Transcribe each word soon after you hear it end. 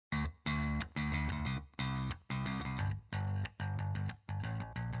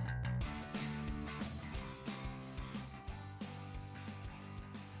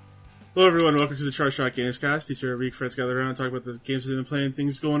Hello everyone, welcome to the Charge Shot Gamescast. Each and every week, friends gather around and talk about the games they've been playing,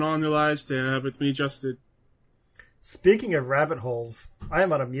 things going on in their lives. They have with me, Justin. Speaking of rabbit holes, I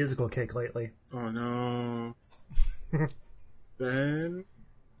am on a musical kick lately. Oh no. Ben?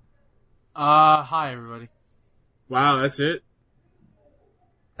 Hi everybody. Wow, that's it?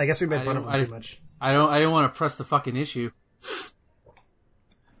 I guess we made fun of him too much. I didn't want to press the fucking issue.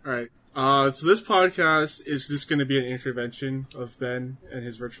 Alright. So this podcast is just going to be an intervention of Ben and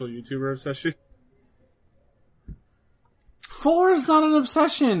his virtual YouTuber obsession. 4 is not an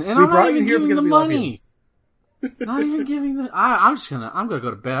obsession, and We I'm not brought you even here giving because the we love money. Not even giving the. I'm gonna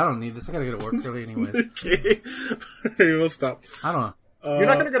go to bed. I don't need this. I gotta go to work early anyways. Okay. Alright, we'll stop. I don't know. You're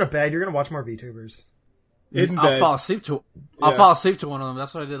not going to go to bed. You're going to watch more VTubers. In I'll bed. fall asleep to. I'll fall asleep to one of them.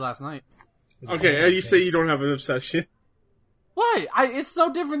 That's what I did last night. Okay, and you say you don't have an obsession. What? It's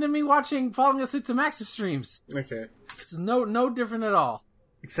no different than me falling asleep to Max's streams. Okay. It's no different at all.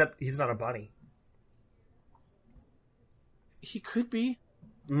 Except he's not a bunny. He could be.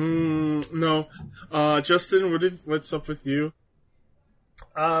 No. Justin, what's up with you?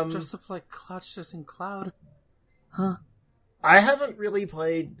 Just up like Clutch just in Cloud. Huh? I haven't really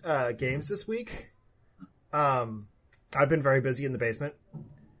played games this week. I've been very busy in the basement.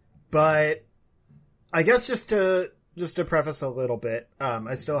 But I guess just to preface a little bit,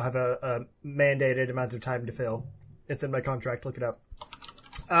 I still have a mandated amount of time to fill. It's in my contract. Look it up.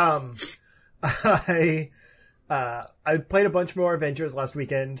 I played a bunch more Avengers last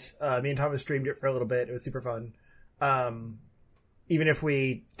weekend. Me and Thomas streamed it for a little bit. It was super fun. Even if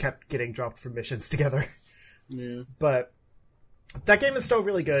we kept getting dropped from missions together. Yeah. But that game is still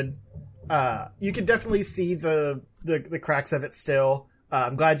really good. You can definitely see the cracks of it still.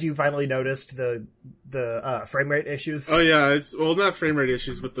 I'm glad you finally noticed the frame rate issues. Oh yeah, it's not frame rate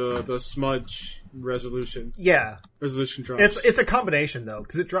issues, but the smudge resolution. Yeah, resolution drops. It's a combination though,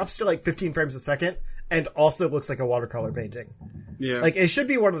 because it drops to like 15 frames a second, and also looks like a watercolor painting. Yeah, like it should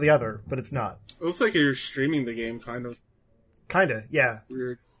be one or the other, but it's not. It looks like you're streaming the game, kind of. Kinda, yeah.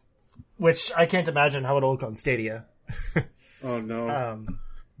 Weird. Which I can't imagine how it'll look on Stadia. Oh no.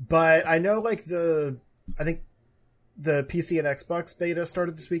 But I know like I think the PC and Xbox beta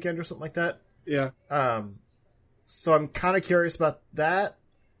started this weekend or something like that. Yeah. So I'm kind of curious about that.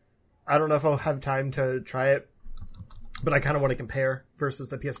 I don't know if I'll have time to try it, but I kind of want to compare versus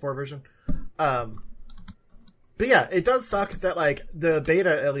the PS4 version. But yeah, it does suck that like the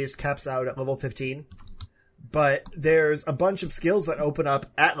beta at least caps out at level 15, but there's a bunch of skills that open up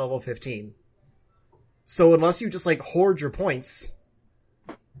at level 15. So unless you just like hoard your points,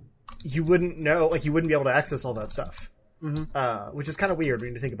 you wouldn't know, like you wouldn't be able to access all that stuff. Mm-hmm. Which is kind of weird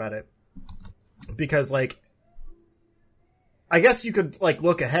when you think about it. Because like, I guess you could like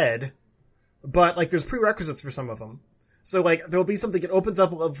look ahead, but like there's prerequisites for some of them. So like there'll be something that opens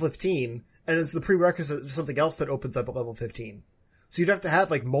up at level 15, and it's the prerequisite to something else that opens up at level 15. So you'd have to have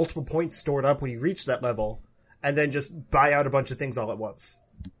like multiple points stored up when you reach that level, and then just buy out a bunch of things all at once.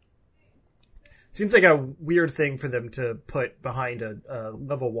 Seems like a weird thing for them to put behind a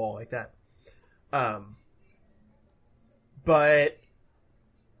level wall like that. But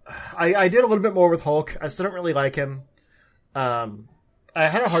I did a little bit more with Hulk. I still don't really like him. I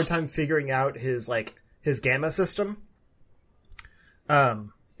had a hard time figuring out his gamma system.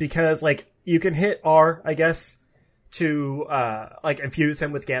 Because like you can hit R, I guess, to like infuse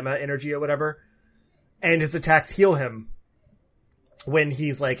him with gamma energy or whatever, and his attacks heal him when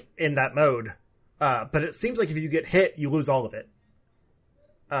he's like in that mode. But it seems like if you get hit, you lose all of it.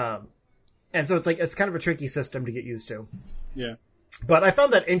 And so it's kind of a tricky system to get used to. Yeah. But I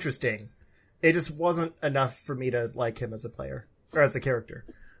found that interesting. It just wasn't enough for me to like him as a player, or as a character.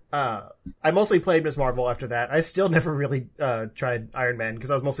 I mostly played Ms. Marvel after that. I still never really tried Iron Man,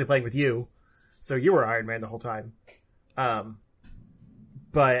 because I was mostly playing with you. So you were Iron Man the whole time.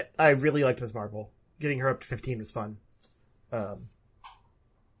 But I really liked Ms. Marvel. Getting her up to 15 was fun.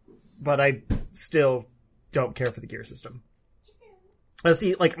 But I still don't care for the gear system. I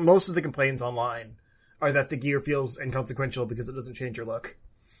see, like, most of the complaints online are that the gear feels inconsequential because it doesn't change your look.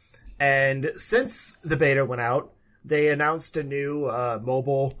 And since the beta went out, they announced a new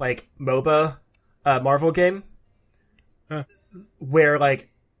mobile, like, MOBA Marvel game. Huh. Where, like,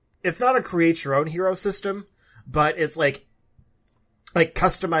 it's not a create your own hero system, but it's, like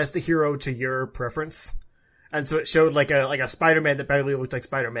customize the hero to your preference. And so it showed like a Spider-Man that barely looked like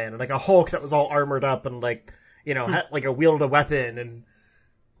Spider-Man, and like a Hulk that was all armored up and like, you know, had like a wielded a weapon, and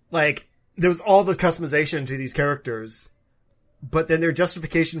like there was all the customization to these characters. But then their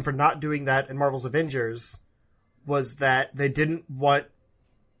justification for not doing that in Marvel's Avengers was that they didn't want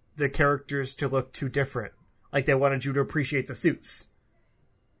the characters to look too different. Like they wanted you to appreciate the suits.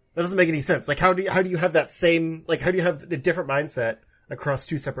 That doesn't make any sense. Like, how do you have that same, like, how do you have a different mindset across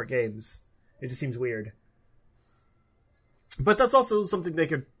two separate games? It just seems weird. But that's also something they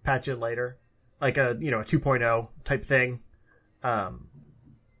could patch in later. Like a 2.0 type thing.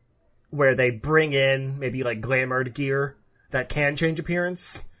 Where they bring in maybe like glamored gear that can change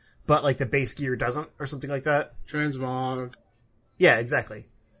appearance, but like the base gear doesn't, or something like that. Transmog. Yeah, exactly.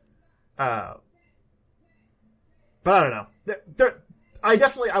 But I don't know. I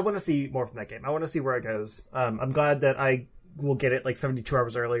want to see more from that game. I want to see where it goes. I'm glad that I will get it like 72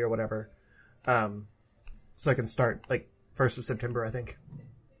 hours early or whatever. So I can start like 1st of September, I think.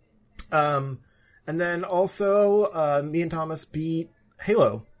 And then also, me and Thomas beat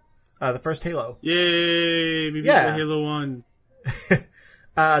Halo. The first Halo. Yay! We beat the Halo 1.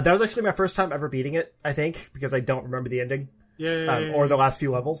 That was actually my first time ever beating it, I think, because I don't remember the ending. Yay! Or the last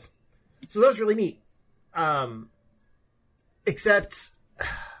few levels. So that was really neat. Except,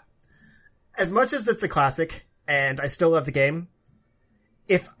 as much as it's a classic, and I still love the game,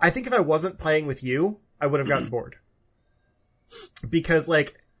 I think if I wasn't playing with you, I would have gotten bored. Because,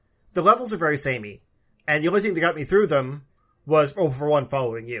 like, the levels are very samey. And the only thing that got me through them was, for one,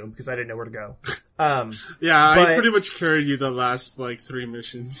 following you, because I didn't know where to go. I pretty much carried you the last, like, 3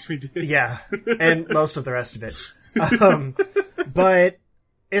 missions we did. Yeah, and most of the rest of it. But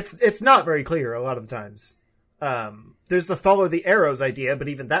it's not very clear a lot of the times. There's the follow the arrows idea, but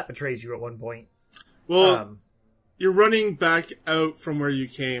even that betrays you at one point. Well, you're running back out from where you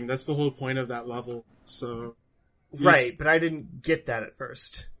came. That's the whole point of that level. So, right, but I didn't get that at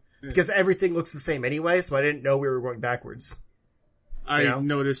first. Yeah. Because everything looks the same anyway, so I didn't know we were going backwards. I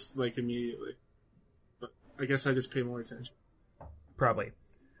noticed, like, immediately. But I guess I just pay more attention. Probably.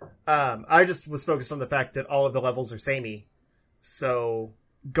 I just was focused on the fact that all of the levels are samey. So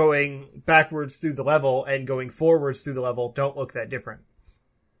going backwards through the level and going forwards through the level don't look that different.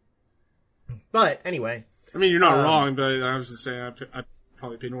 But anyway. I mean, you're not wrong, but I was just saying I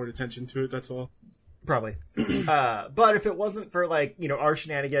probably paid more attention to it, that's all. Probably. But if it wasn't for, like, our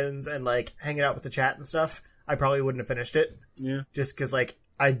shenanigans and, like, hanging out with the chat and stuff, I probably wouldn't have finished it. Yeah. Just because, like,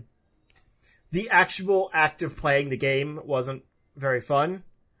 the actual act of playing the game wasn't very fun.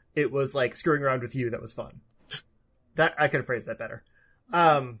 It was, like, screwing around with you that was fun. That I could have phrased that better.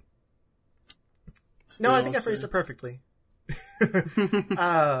 No, I think I phrased it perfectly.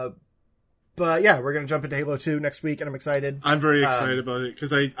 But yeah, we're going to jump into Halo 2 next week, and I'm excited. I'm very excited about it,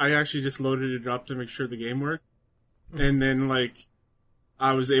 because I actually just loaded it up to make sure the game worked. And then, like,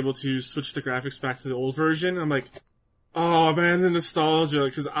 I was able to switch the graphics back to the old version. I'm like, oh man, the nostalgia,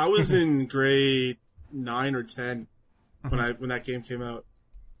 because I was in grade 9 or 10 when that game came out.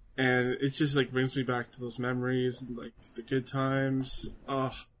 And it just, like, brings me back to those memories, and, like, the good times.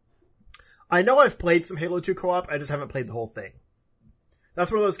 Ugh. I know I've played some Halo 2 co-op, I just haven't played the whole thing.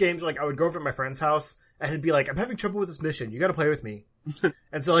 That's one of those games, like, I would go over to my friend's house, and he'd be like, I'm having trouble with this mission, you gotta play with me.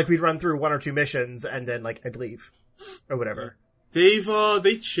 And so, like, we'd run through 1 or 2 missions, and then, like, I'd leave. Or whatever. They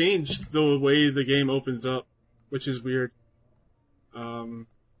changed the way the game opens up, which is weird.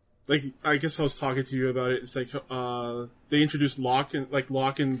 Like, I guess I was talking to you about it, it's like, they introduced Locke and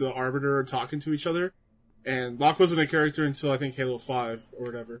the Arbiter are talking to each other, and Locke wasn't a character until, I think, Halo 5, or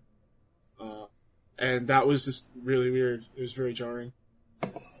whatever. And that was just really weird. It was very jarring.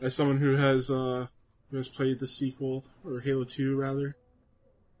 As someone who has played the sequel, or Halo 2 rather,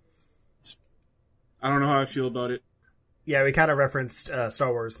 I don't know how I feel about it. Yeah, we kind of referenced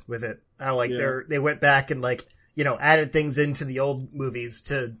Star Wars with it. How they went back and added things into the old movies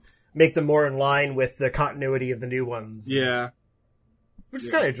to make them more in line with the continuity of the new ones. Yeah, which is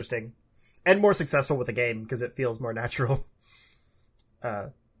kind of interesting and more successful with the game because it feels more natural.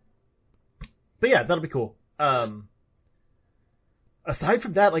 But yeah, that'll be cool. Aside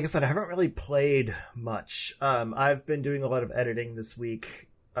from that, like I said, I haven't really played much. I've been doing a lot of editing this week.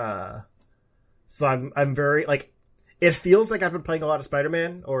 So I'm very, it feels like I've been playing a lot of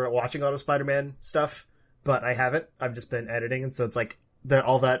Spider-Man or watching a lot of Spider-Man stuff, but I haven't. I've just been editing, and so it's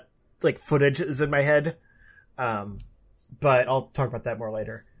all that footage is in my head. But I'll talk about that more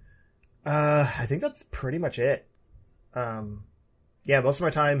later. I think that's pretty much it. Yeah, most of my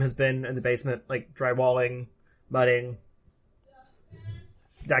time has been in the basement, drywalling, mudding,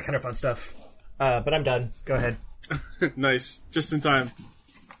 that kind of fun stuff. But I'm done. Go ahead. Nice. Just in time.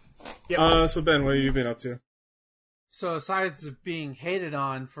 Yep. So Ben, what have you been up to? So aside from being hated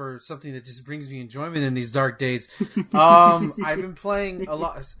on for something that just brings me enjoyment in these dark days, I've been playing a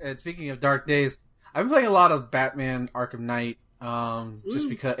lot. And speaking of dark days, I've been playing a lot of Batman Arkham Knight. Just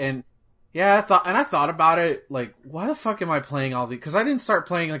because, and yeah, I thought about it, why the fuck am I playing all these? Because I didn't start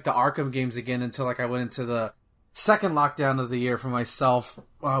playing the Arkham games again until I went into the second lockdown of the year for myself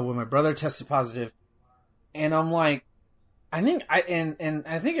when my brother tested positive, and I'm like, I think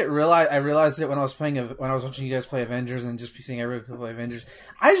I realized it when I was watching you guys play Avengers and just seeing everybody play Avengers.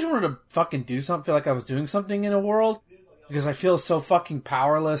 I just wanted to fucking do something, feel like I was doing something in a world, because I feel so fucking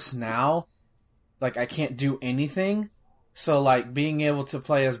powerless now. Like, I can't do anything. So, like, being able to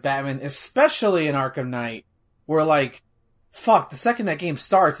play as Batman, especially in Arkham Knight, where, like, fuck, the second that game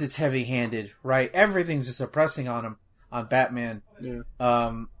starts, it's heavy-handed, right? Everything's just oppressing on him, on Batman.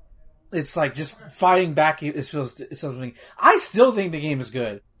 Yeah. It's like just fighting back. It feels something. I still think the game is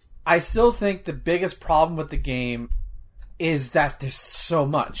good. I still think the biggest problem with the game is that there's so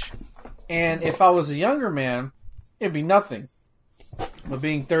much. And if I was a younger man, it'd be nothing. But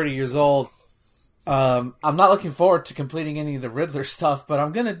being 30 years old, I'm not looking forward to completing any of the Riddler stuff, but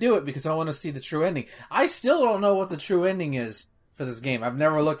I'm gonna do it because I want to see the true ending. I still don't know what the true ending is for this game. I've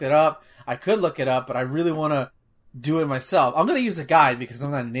never looked it up. I could look it up, but I really want to do it myself. I'm gonna use a guide because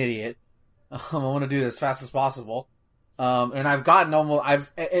I'm not an idiot. I want to do it as fast as possible. And I've gotten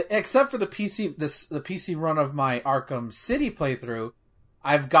except for the PC run of my Arkham City playthrough,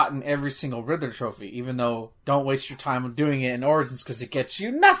 I've gotten every single Riddler trophy, even though don't waste your time on doing it in Origins because it gets you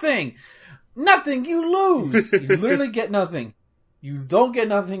nothing. Nothing, you lose. You literally get nothing. You don't get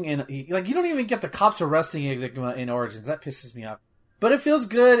nothing you don't even get the cops arresting you in Origins. That pisses me off. But it feels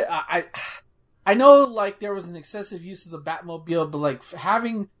good. I know, like, there was an excessive use of the Batmobile, but, like,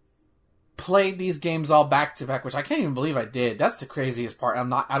 having played these games all back to back, which I can't even believe I did. That's the craziest part.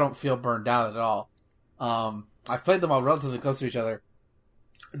 I don't feel burned out at all. I've played them all relatively close to each other.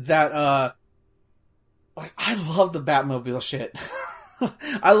 That, like, I love the Batmobile shit.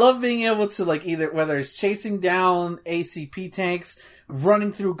 I love being able to, like, either, whether it's chasing down ACP tanks,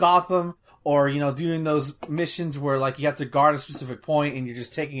 running through Gotham, or, you know, doing those missions where, like, you have to guard a specific point and you're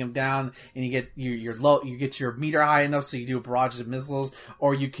just taking them down and you get you get your meter high enough so you do a barrage of missiles,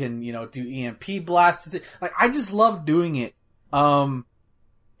 or you can, you know, do EMP blasts. Like, I just love doing it. And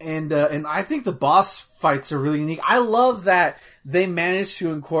I think the boss fights are really unique. I love that they managed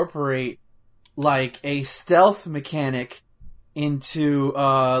to incorporate, like, a stealth mechanic into,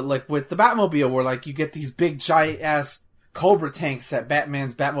 like, with the Batmobile, where, like, you get these big giant ass Cobra tanks that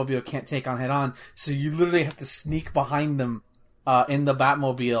Batman's Batmobile can't take on head on, so you literally have to sneak behind them in the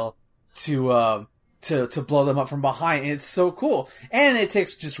Batmobile to blow them up from behind, and it's so cool. And it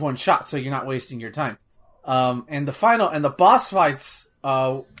takes just one shot, so you're not wasting your time. And the boss fights,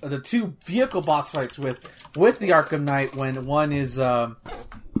 the two vehicle boss fights with the Arkham Knight, when one is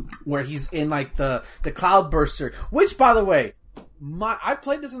where he's in, like, the Cloud Burster, which, by the way, I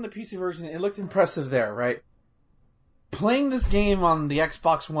played this in the PC version, it looked impressive there, right? Playing this game on the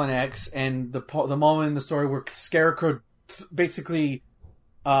Xbox One X, and the moment in the story where Scarecrow basically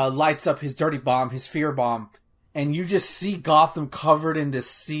lights up his dirty bomb, his fear bomb, and you just see Gotham covered in this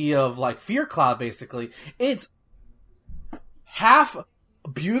sea of, like, fear cloud, basically. It's half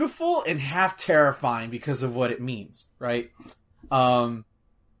beautiful and half terrifying because of what it means, right? And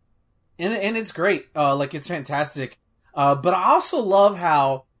it's great. Like, it's fantastic. But I also love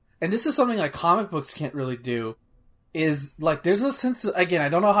how, and this is something like comic books can't really do, is, like, there's a sense of, again, I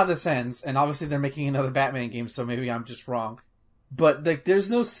don't know how this ends, and obviously they're making another Batman game, so maybe I'm just wrong. But, like,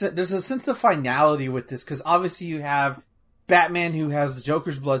 there's a sense of finality with this, because obviously you have Batman who has the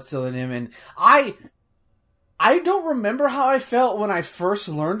Joker's blood still in him, and I don't remember how I felt when I first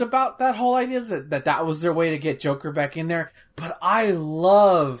learned about that whole idea, that was their way to get Joker back in there, but I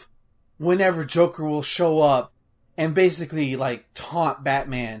love whenever Joker will show up and basically, like, taunt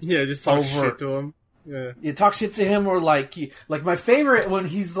Batman. Yeah, just talk shit to him. Yeah. You talk shit to him, or, like my favorite when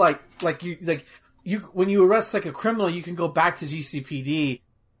he's when you arrest, like, a criminal, you can go back to GCPD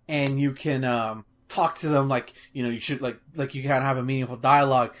and you can talk to them, like, you know, you should, like you kind of have a meaningful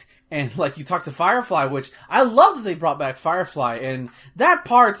dialogue, and, like, you talk to Firefly, which I love that they brought back Firefly, and that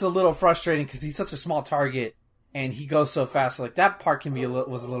part's a little frustrating because he's such a small target and he goes so fast. Like, that part can be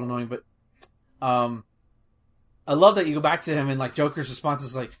was a little annoying, but I love that you go back to him and, like, Joker's response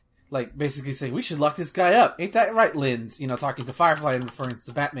is like basically saying, we should lock this guy up. Ain't that right, Linz? You know, talking to Firefly and referring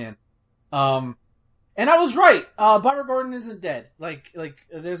to Batman. And I was right. Barbara Gordon isn't dead. Like,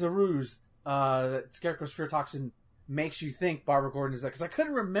 there's a ruse, that Scarecrow's fear toxin makes you think Barbara Gordon is dead. Because I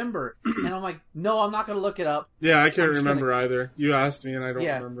couldn't remember. And I'm like, no, I'm not going to look it up. Yeah, I can't remember either. You asked me and I don't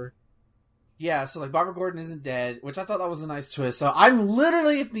remember. Yeah, so, like, Barbara Gordon isn't dead, which I thought that was a nice twist. So I'm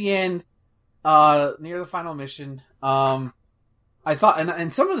literally at the end, near the final mission. I thought,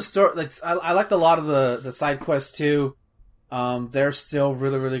 and some of the story, like, I liked a lot of the side quests too. They're still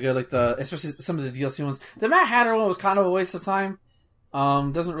really, really good. Like, especially some of the DLC ones. The Mad Hatter one was kind of a waste of time.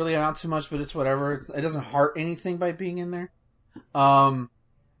 Doesn't really amount to much, but it's whatever. It doesn't hurt anything by being in there. I'm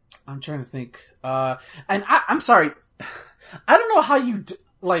trying to think. And I'm sorry. I don't know how you,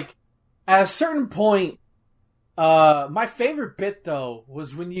 like, at a certain point, my favorite bit, though,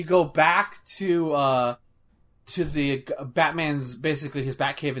 was when you go back to the Batman's, basically his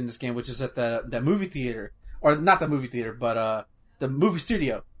Batcave in this game, which is at the movie theater. Or not the movie theater, but the movie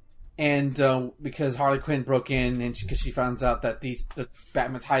studio. And because Harley Quinn broke in, and because she finds out that the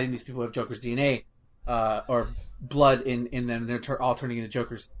Batman's hiding these people who have Joker's DNA or blood in them, they're all turning into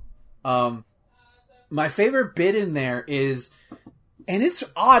Jokers. My favorite bit in there is, and it's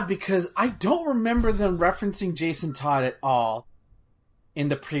odd because I don't remember them referencing Jason Todd at all in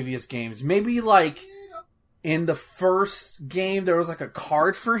the previous games. Maybe like in the first game there was like a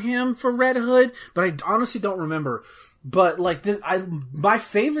card for him for Red Hood, but I honestly don't remember. But like this, my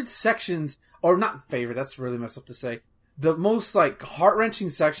favorite sections, or not favorite, that's really messed up to say. The most like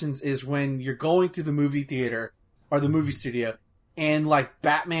heart-wrenching sections is when you're going through the movie theater or the movie studio, and like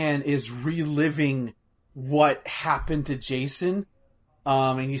Batman is reliving what happened to Jason.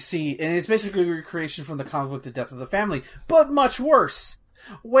 And you see, and it's basically a recreation from the comic book The Death of the Family, but much worse.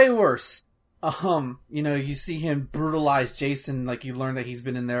 Way worse. You see him brutalize Jason, like you learn that he's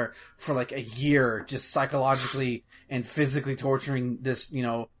been in there for like a year, just psychologically and physically torturing this,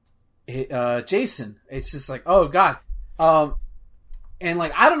 Jason. It's just like, oh god. And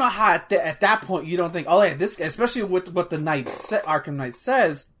like, I don't know how at that point you don't think, oh yeah, this, especially with what the Arkham Knight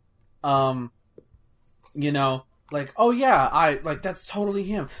says, like, oh yeah, that's totally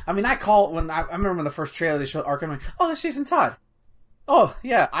him. I mean, I remember when the first trailer they showed Arkham Knight, oh, that's Jason Todd. Oh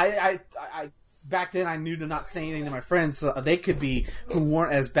yeah, I back then I knew to not say anything to my friends, so they could be who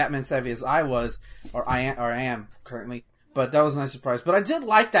weren't as Batman savvy as I was, or I am currently. But that was a nice surprise. But I did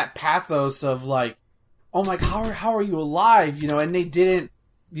like that pathos of like, oh my, how are you alive? And they didn't,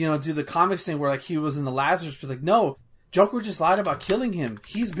 do the comics thing where like he was in the Lazarus, but like no, Joker just lied about killing him.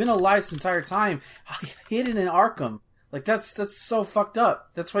 He's been alive this entire time, hidden in Arkham. Like that's so fucked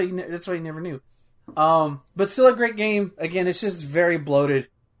up. That's why you never knew. But still a great game. Again, it's just very bloated.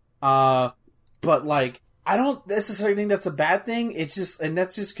 But like, I don't necessarily think that's a bad thing. It's just, and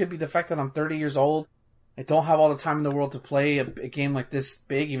that's just could be the fact that I'm 30 years old. I don't have all the time in the world to play a game like this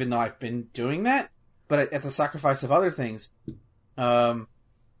big, even though I've been doing that, but at the sacrifice of other things. But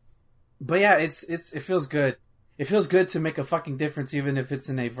yeah, it feels good. It feels good to make a fucking difference, even if it's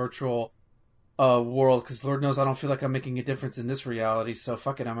in a virtual world, because Lord knows I don't feel like I'm making a difference in this reality, so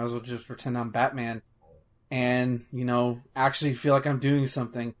fuck it, I might as well just pretend I'm Batman and, actually feel like I'm doing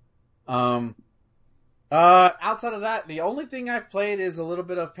something. Outside of that, the only thing I've played is a little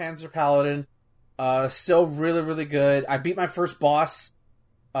bit of Panzer Paladin. Still really, really good. I beat my first boss.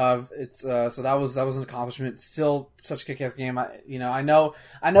 So that was an accomplishment. Still such a kick-ass game. I know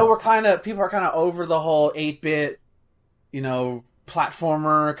people are kind of over the whole 8-bit,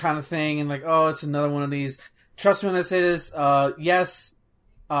 platformer kind of thing, and like, oh, it's another one of these. Trust me when I say this. Yes,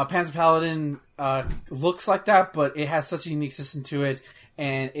 Panzer Paladin looks like that, but it has such a unique system to it,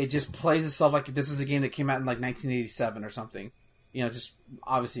 and it just plays itself like this is a game that came out in like 1987 or something. Just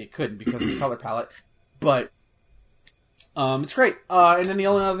obviously it couldn't because of the color palette, but it's great. And then the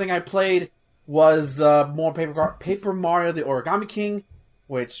only other thing I played was more Paper Mario: The Origami King,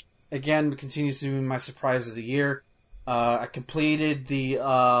 which again continues to be my surprise of the year. I completed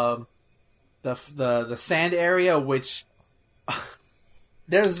the sand area, which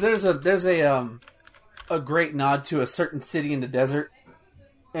there's a great nod to a certain city in the desert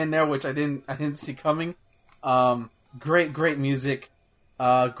in there, which I didn't see coming. Great music,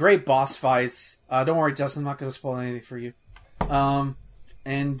 great boss fights. Don't worry, Justin, I'm not going to spoil anything for you.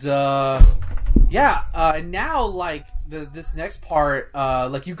 And now like this next part,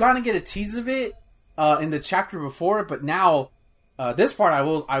 like you kind of get a tease of it in the chapter before it, but now this part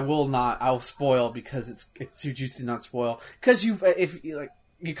I'll spoil because it's too juicy to not spoil, because you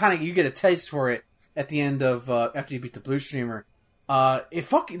get a taste for it at the end of after you beat the Blue Streamer.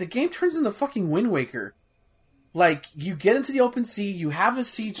 The game turns into fucking Wind Waker. Like, you get into the open sea, you have a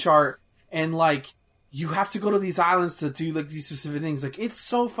sea chart, and like you have to go to these islands to do like these specific things. Like, it's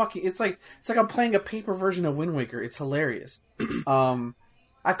so fucking, it's like I'm playing a paper version of Wind Waker. It's hilarious.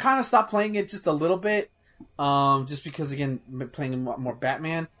 I've kind of stopped playing it just a little bit, just because again, playing more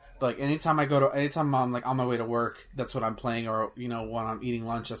Batman. But like anytime I'm like on my way to work, that's what I'm playing, or when I'm eating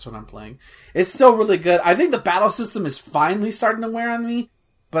lunch, that's what I'm playing. It's still really good. I think the battle system is finally starting to wear on me,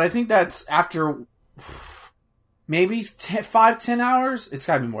 but I think that's after maybe 5-10 hours. It's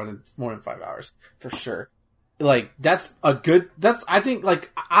gotta be more than 5 hours for sure. Like I think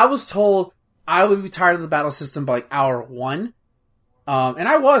like I was told I would be tired of the battle system by like hour 1. And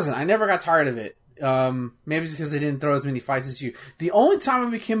I wasn't. I never got tired of it. Maybe it's because they didn't throw as many fights as you. The only time I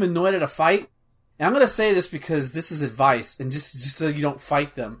became annoyed at a fight, and I'm going to say this because this is advice, and just so you don't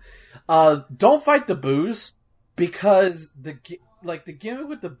fight them. Don't fight the boos, because the gimmick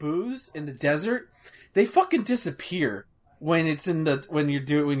with the boos in the desert, they fucking disappear when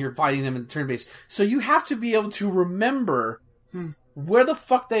you're fighting them in the turn base. So you have to be able to remember where the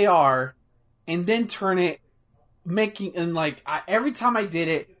fuck they are, and then turn it, every time I did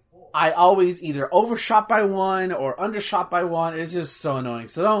it, I always either overshot by one or undershot by one. It's just so annoying.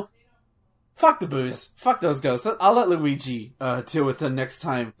 So fuck the boos. Fuck those ghosts. I'll let Luigi deal with them next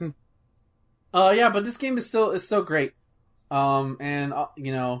time. Yeah, but this game is still great. And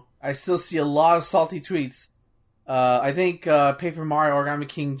I still see a lot of salty tweets. I think Paper Mario Origami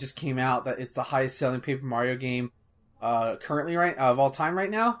King just came out that it's the highest selling Paper Mario game currently of all time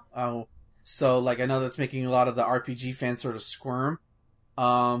right now. So I know that's making a lot of the RPG fans sort of squirm.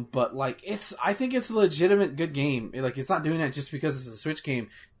 But I think it's a legitimate good game. It's not doing that just because it's a Switch game.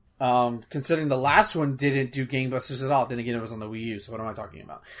 Considering the last one didn't do gangbusters at all. Then again, it was on the Wii U. So what am I talking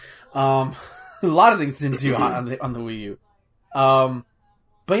about? A lot of things didn't do on the Wii U.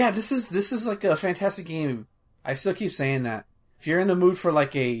 But yeah, this is a fantastic game. I still keep saying that. If you're in the mood for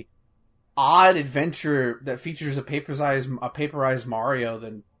a odd adventure that features a paperized Mario,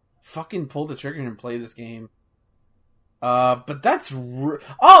 then fucking pull the trigger and play this game. But that's one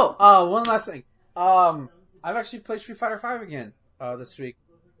last thing. I've actually played Street Fighter V again this week,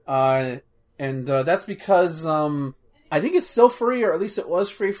 and that's because I think it's still free, or at least it was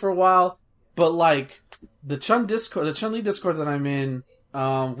free for a while. But the Chun-Li Discord that I'm in,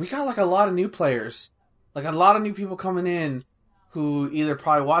 we got a lot of new players, a lot of new people coming in who either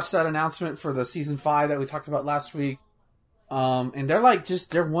probably watched that announcement for the season 5 that we talked about last week, and they're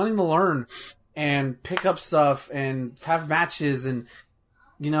they're wanting to learn and pick up stuff and have matches, and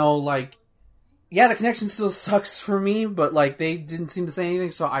yeah, the connection still sucks for me, but they didn't seem to say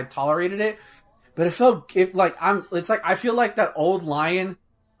anything, so I tolerated it. But it felt I feel like that old lion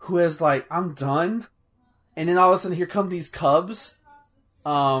who is I'm done, and then all of a sudden here come these cubs,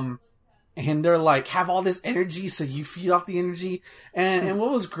 and they're have all this energy, so you feed off the energy. And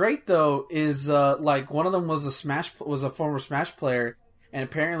what was great though is one of them was a former Smash player, and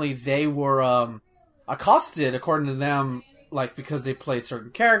apparently they were accosted, according to them, because they played certain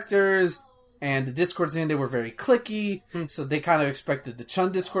characters, and the Discords they were very clicky, so they kind of expected the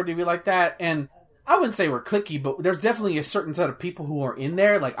Chun Discord to be like that. And I wouldn't say we're clicky, but there's definitely a certain set of people who are in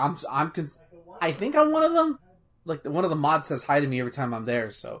there. I think I'm one of them. One of the mods says hi to me every time I'm there,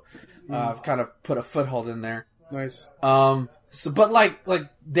 so I've kind of put a foothold in there. Nice. But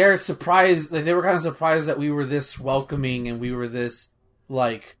they're surprised. They were kind of surprised that we were this welcoming and we were this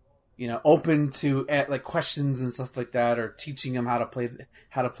open to questions and stuff like that, or teaching them how to play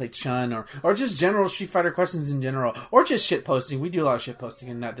Chun, or just general Street Fighter questions in general, or just shit posting. We do a lot of shit posting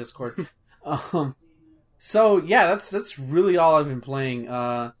in that Discord. So yeah, that's really all I've been playing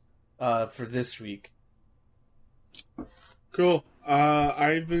for this week. Cool.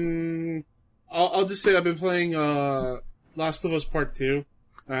 I'll just say I've been playing Last of Us Part 2.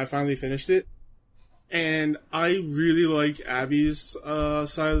 I finally finished it. And I really like Abby's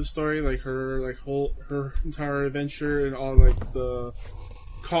side of the story, her entire adventure and all the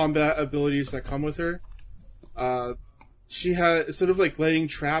combat abilities that come with her. She had, instead of laying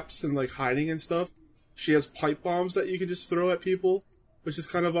traps and hiding and stuff, she has pipe bombs that you can just throw at people, which is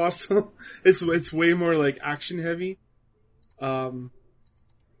kind of awesome. It's way more action heavy. But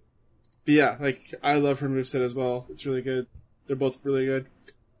yeah, I love her moveset as well. It's really good. They're both really good.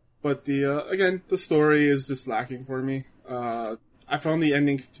 But the story is just lacking for me. I found the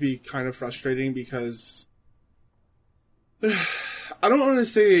ending to be kind of frustrating because I don't want to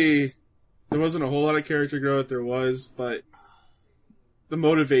say there wasn't a whole lot of character growth. There was, but the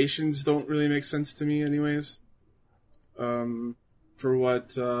motivations don't really make sense to me anyways. For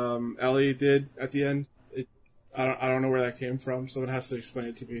what Ellie did at the end. I don't know where that came from. Someone has to explain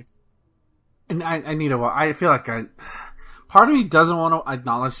it to me. And I need I feel like part of me doesn't want to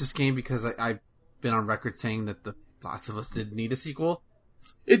acknowledge this game because I've been on record saying that The Last of Us didn't need a sequel.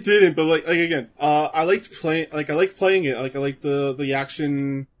 It didn't, but again, I liked playing. I liked playing it. I liked the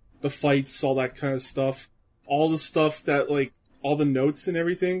action, the fights, all that kind of stuff. All the stuff that all the notes and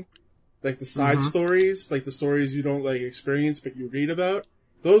everything, the side stories, the stories you don't experience but you read about.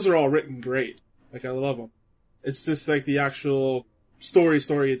 Those are all written great. I love them. It's just the actual story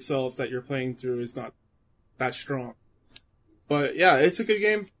itself that you're playing through is not that strong. But yeah, it's a good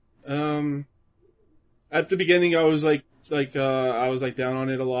game. At the beginning, I was I was down on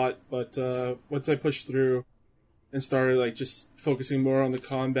it a lot, but once I pushed through, and started like just focusing more on the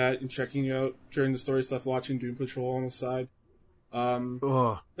combat and checking out during the story stuff, watching Doom Patrol on the side.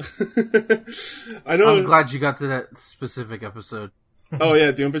 Oh, I know. I'm glad you got to that specific episode. Oh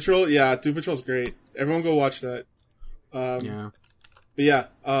yeah, Doom Patrol. Yeah, Doom Patrol's great. Everyone go watch that. Yeah. But yeah,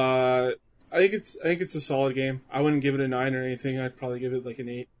 I think it's a solid game. I wouldn't give it a 9 or anything. I'd probably give it like an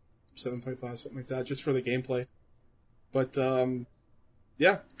 8, 7.5, something like that, just for the gameplay. But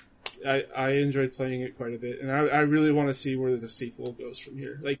yeah, I enjoyed playing it quite a bit, and I really want to see where the sequel goes from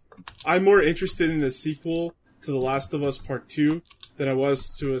here. Like, I'm more interested in a sequel to The Last of Us Part 2 than I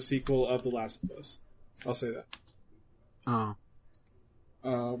was to a sequel of The Last of Us. I'll say that. Oh.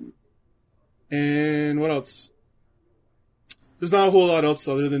 And what else? There's not a whole lot else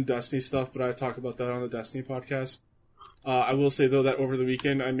other than Destiny stuff, but I talk about that on the Destiny podcast. I will say, though, that over the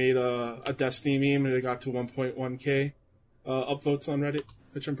weekend I made a Destiny meme, and it got to 1.1k upvotes on Reddit,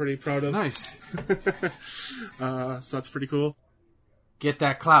 which I'm pretty proud of. Nice. So that's pretty cool. Get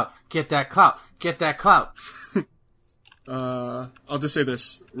that clout. Get that clout. Get that clout. I'll just say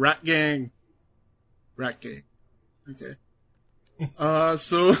this. Rat Gang. Okay.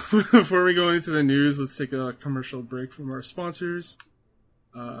 So before we go into the news, let's take a commercial break from our sponsors.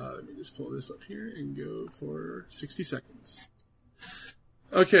 Let me just pull this up here and go for 60 seconds.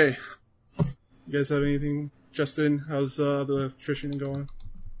 Okay. You guys have anything? Justin, how's the attrition going?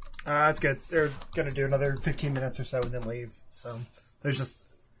 It's good. They're gonna do another 15 minutes or so and then leave. So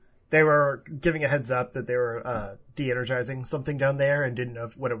they were giving a heads up that they were de-energizing something down there and didn't know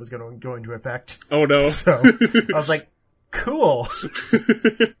what it was going to affect. Oh no! So I was like, cool.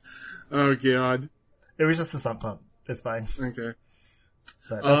 Oh god! It was just a sump pump. It's fine. Okay.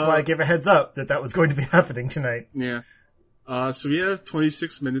 But that's why I gave a heads up that was going to be happening tonight. Yeah. So we have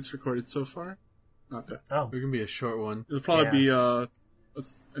 26 minutes recorded so far. Not bad. Oh. It can be a short one. It'll probably be an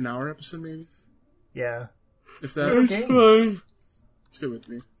hour episode, maybe. Yeah. If that's games. It's good with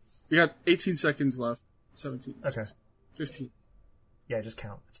me. We got 18 seconds left. 17. Okay. 15. Yeah, just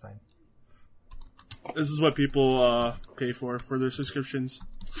count. It's fine. This is what people pay for their subscriptions.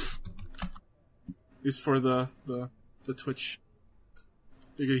 At least for the Twitch.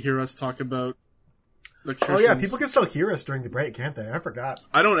 You could hear us talk about electricians. Oh yeah, people can still hear us during the break, can't they? I forgot.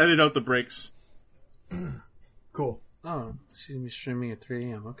 I don't edit out the breaks. Cool. Oh, she's gonna be streaming at 3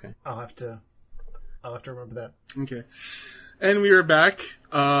 a.m. Okay. I'll have to remember that. Okay. And we are back.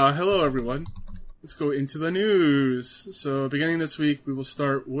 Hello, everyone. Let's go into the news. So, beginning this week, we will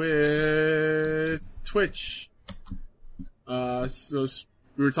start with Twitch.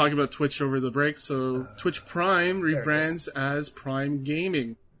 We were talking about Twitch over the break. So, Twitch Prime rebrands as Prime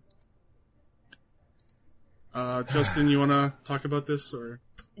Gaming. Justin, you want to talk about this, or?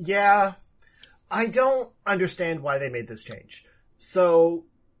 Yeah, I don't understand why they made this change. So,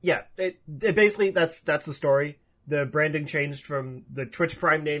 yeah, it basically that's the story. The branding changed from the Twitch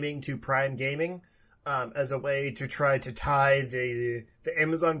Prime naming to Prime Gaming, as a way to try to tie the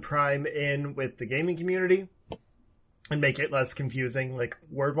Amazon Prime in with the gaming community and make it less confusing, like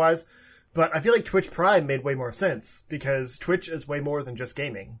word-wise. But I feel like Twitch Prime made way more sense because Twitch is way more than just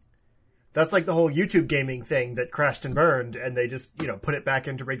gaming. That's like the whole YouTube gaming thing that crashed and burned, and they just, put it back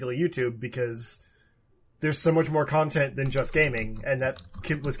into regular YouTube because there's so much more content than just gaming, and that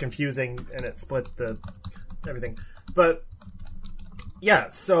was confusing, and it split everything. But yeah,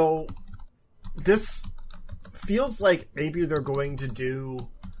 so this feels like maybe they're going to do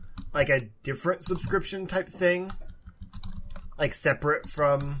like a different subscription type thing, like separate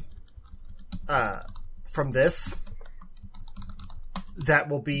from this, that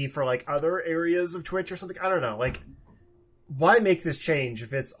will be for like other areas of Twitch or something. I don't know. Like, why make this change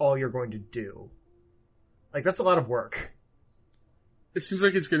if it's all you're going to do? Like, that's a lot of work. It seems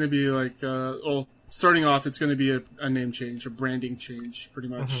like it's going to be like, starting off, it's going to be a name change, a branding change, pretty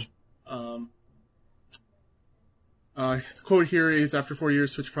much. Mm-hmm. The quote here is, after 4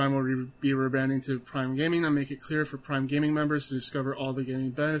 years, Twitch Prime will be rebranding to Prime Gaming and make it clear for Prime Gaming members to discover all the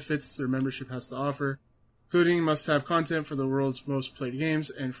gaming benefits their membership has to offer, including must-have content for the world's most played games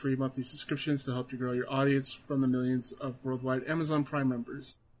and free monthly subscriptions to help you grow your audience from the millions of worldwide Amazon Prime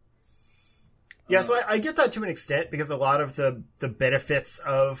members. Yeah, so I get that to an extent because a lot of the benefits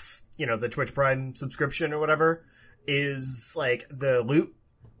of, the Twitch Prime subscription or whatever is like the loot,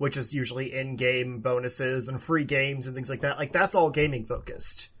 which is usually in-game bonuses and free games and things like that. Like, that's all gaming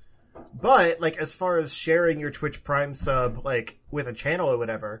focused. But, like, as far as sharing your Twitch Prime sub, like, with a channel or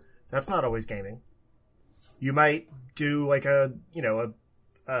whatever, that's not always gaming. You might do, like, like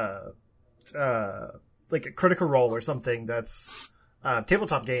a Critical Role or something that's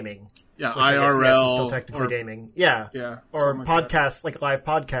tabletop gaming. Yeah, which IRL. I guess is still technically gaming. Yeah. Yeah. Or like podcasts, like live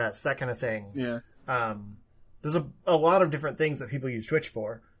podcasts, that kind of thing. Yeah. There's a lot of different things that people use Twitch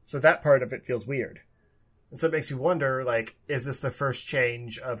for, so that part of it feels weird. And so it makes me wonder, like, is this the first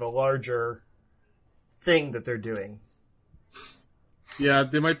change of a larger thing that they're doing? Yeah,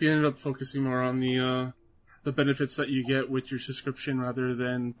 they might be ended up focusing more on the benefits that you get with your subscription rather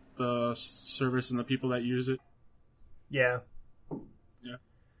than the service and the people that use it. Yeah. Yeah.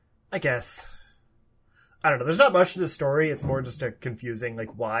 I guess. I don't know. There's not much to this story. It's more just a confusing,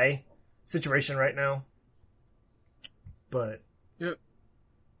 like, why situation right now. But yeah.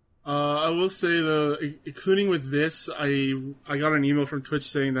 I will say including with this, I got an email from Twitch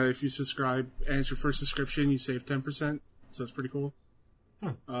saying that if you subscribe and it's your first subscription, you save 10%. So that's pretty cool.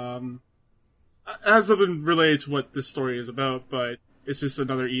 It has nothing related to what this story is about, but it's just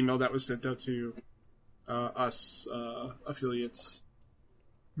another email that was sent out to us affiliates.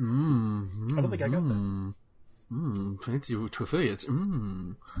 I don't think I got that. Fancy to affiliates.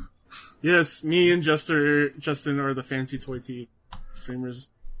 Yes, me and Justin are the fancy toy tea streamers.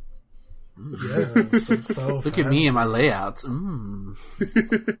 Yes, I'm so Look at me and my layouts. So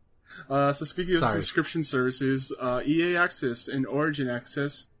speaking of subscription services, EA Access and Origin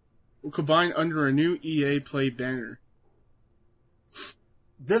Access will combine under a new EA Play banner.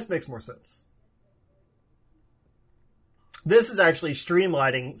 This makes more sense. This is actually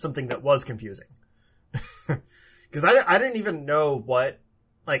streamlining something that was confusing. Because I didn't even know what...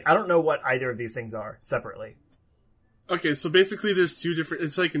 Like, I don't know what either of these things are separately. Okay, so basically there's two different...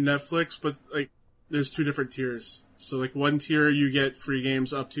 It's like Netflix, but like there's two different tiers. So like one tier you get free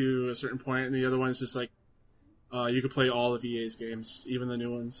games up to a certain point, and the other one is just like you can play all of EA's games, even the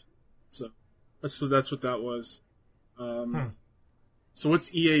new ones. So that's what that was. So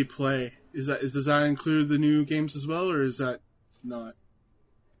what's EA Play? Does that include the new games as well, or is that not?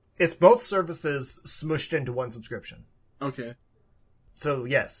 It's both services smushed into one subscription. Okay. So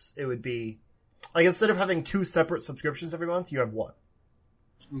yes, it would be like instead of having two separate subscriptions every month, you have one.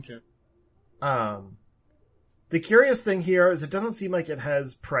 Okay. The curious thing here is it doesn't seem like it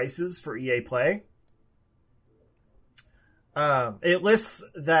has prices for EA Play. It lists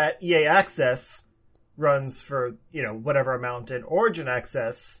that EA Access runs for, whatever amount, and Origin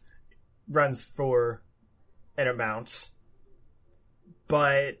Access runs for an amount.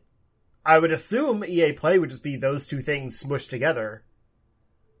 But I would assume EA Play would just be those two things smushed together.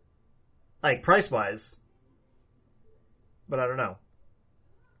 Like, price-wise. But I don't know.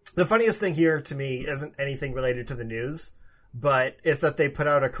 The funniest thing here to me isn't anything related to the news, but it's that they put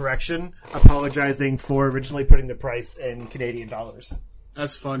out a correction apologizing for originally putting the price in Canadian dollars.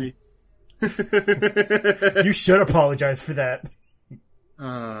 That's funny. You should apologize for that.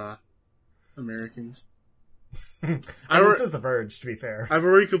 Americans. This is The Verge, to be fair. I've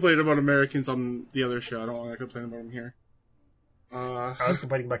already complained about Americans on the other show. I don't want to complain about them here. I was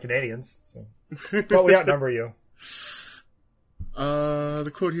complaining about Canadians, so. But we outnumber you.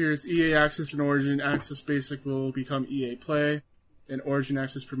 The quote here is EA Access and Origin Access Basic will become EA Play, and Origin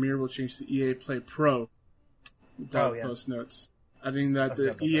Access Premier will change to EA Play Pro. Post notes. Adding that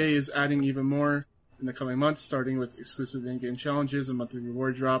the EA is adding even more in the coming months, starting with exclusive in-game challenges and monthly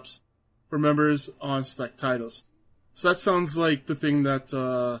reward drops for members on select titles. So that sounds like the thing that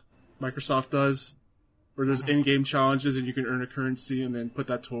Microsoft does, where there's in-game challenges and you can earn a currency and then put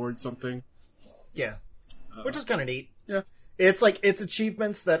that towards something. Yeah. Which is kind of neat. Yeah. It's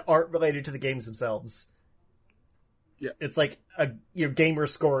achievements that aren't related to the games themselves. Yeah. It's like your gamer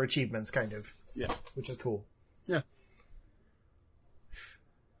score achievements, kind of. Yeah. Which is cool. Yeah.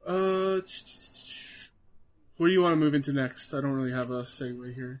 What do you want to move into next? I don't really have a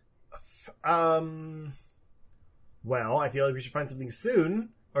segue here. Well, I feel like we should find something soon,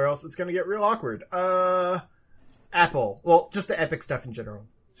 or else it's going to get real awkward. Apple. Well, just the Epic stuff in general.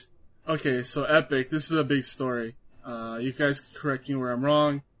 Okay, so Epic, this is a big story. You guys can correct me where I'm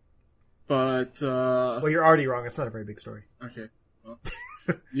wrong, but... Well, you're already wrong. It's not a very big story. Okay. Well,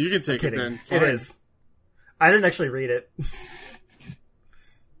 you can take it then. Fine. It is. I didn't actually read it.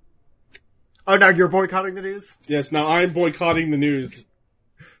 Oh, now you're boycotting the news? Yes, now I'm boycotting the news.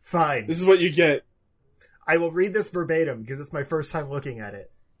 Fine. This is what you get. I will read this verbatim, because it's my first time looking at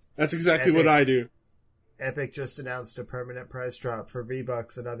it. That's exactly what I do. Epic just announced a permanent price drop for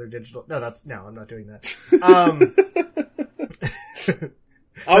V-Bucks and other digital... No, I'm not doing that.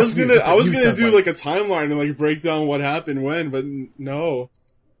 I was gonna do like a timeline and like break down what happened when, but no.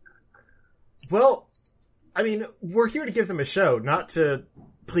 Well, I mean, we're here to give them a show, not to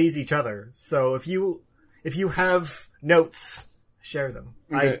please each other. So if you have notes, share them.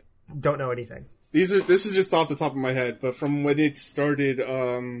 Okay. I don't know anything. This is just off the top of my head, but from when it started,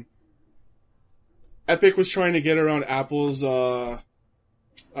 Epic was trying to get around Apple's their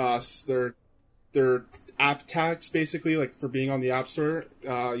their app tax, basically, like for being on the App Store.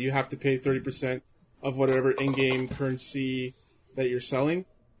 You have to pay 30% of whatever in-game currency that you're selling.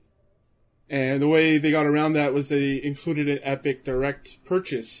 And the way they got around that was they included an Epic Direct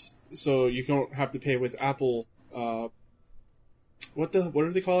purchase, so you don't have to pay with Apple. What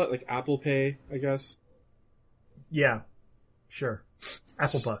do they call it? Like Apple Pay, I guess. Yeah, sure.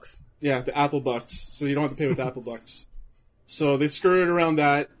 Apple Bucks. Yeah, the Apple Bucks. So you don't have to pay with Apple Bucks. So they skirted around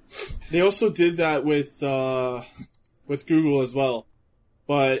that. They also did that with Google as well.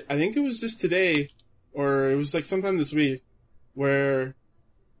 But I think it was just today, or it was like sometime this week, where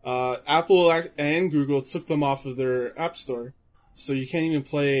Apple and Google took them off of their App Store. So you can't even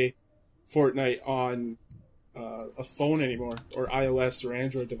play Fortnite on a phone anymore, or iOS or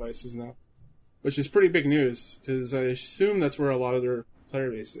Android devices now. Which is pretty big news, because I assume that's where a lot of their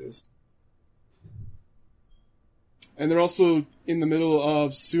player base is. And they're also in the middle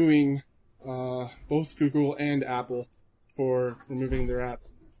of suing both Google and Apple for removing their app.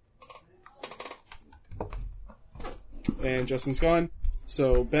 And Justin's gone.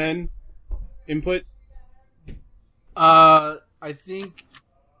 So, Ben, input? I think...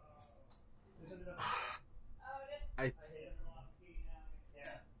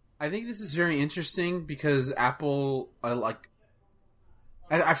 I think this is very interesting because Apple, I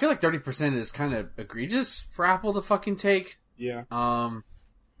feel like 30% is kind of egregious for Apple to fucking take. Yeah. And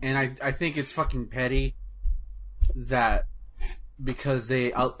I think it's fucking petty that because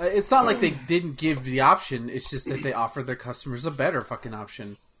it's not like they didn't give the option, it's just that they offered their customers a better fucking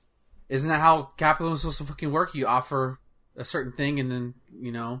option. Isn't that how capitalism is supposed to fucking work? You offer a certain thing and then,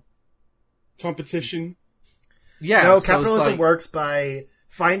 Competition. Yeah. No, so capitalism works by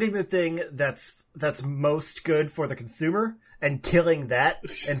finding the thing that's most good for the consumer and killing that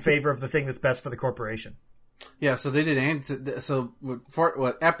in favor of the thing that's best for the corporation. Yeah, so they did. So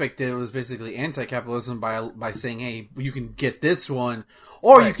what Epic did was basically anti-capitalism by saying, "Hey, you can get this one,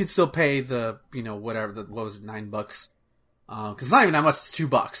 or you could still pay the whatever what was it, $9? Because it's not even that much. It's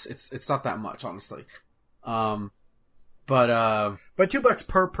 $2. It's not that much, honestly. But $2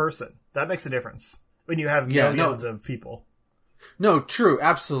 per person, that makes a difference when you have millions of people. No, true,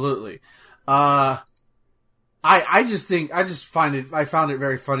 absolutely. I found it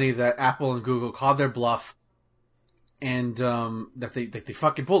very funny that Apple and Google called their bluff, and that they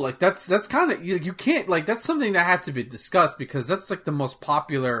fucking pulled. Like that's kind of you can't, like, that's something that had to be discussed because that's like the most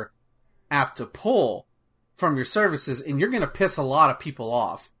popular app to pull from your services, and you're gonna piss a lot of people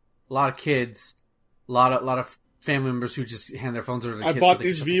off, a lot of kids, a lot of family members who just hand their phones over to the kids. I bought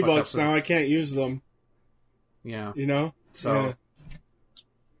these V-Bucks, now I can't use them. Yeah, So.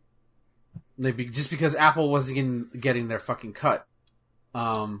 Yeah. Just because Apple wasn't getting their fucking cut,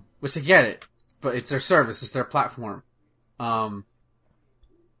 which I get it, but it's their service, it's their platform. But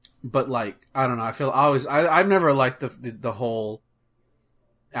like, I don't know. I've never liked the whole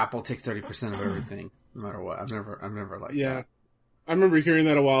Apple take 30% of everything, no matter what. I've never liked that. I remember hearing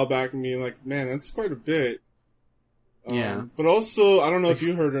that a while back and being like, man, that's quite a bit. Yeah. But also, I don't know if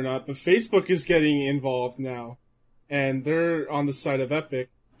you heard or not, but Facebook is getting involved now, and they're on the side of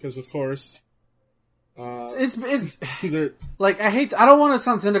Epic because, of course. It's like, I don't want to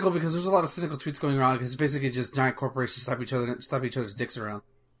sound cynical because there's a lot of cynical tweets going around because it's basically just giant corporations slap each other's dicks around.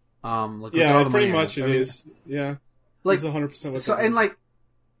 Pretty much it is. Yeah, like 100% what. So and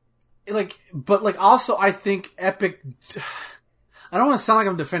but also I think Epic. I don't want to sound like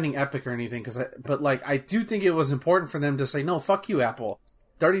I'm defending Epic or anything but I do think it was important for them to say no, fuck you, Apple.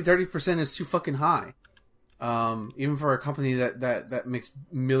 30% is too fucking high. Even for a company that makes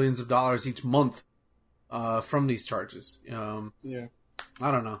millions of dollars each month. From these charges. Yeah.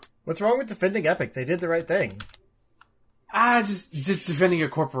 I don't know. What's wrong with defending Epic? They did the right thing. Just defending a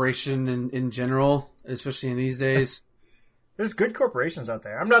corporation in general, especially in these days. There's good corporations out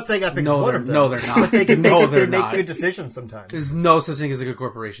there. I'm not saying Epic's one of them. No, they're not. But they can they're make not. good decisions sometimes. There's no such thing as a good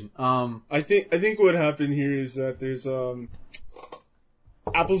corporation. I think what happened here is that there's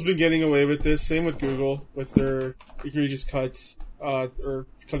Apple's been getting away with this. Same with Google with their egregious cuts or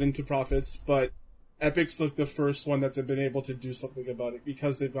cut into profits, but Epic's like the first one that's been able to do something about it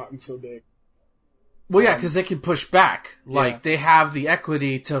because they've gotten so big. Well, yeah, because they can push back. Like, they have the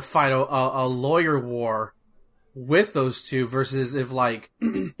equity to fight a lawyer war with those two versus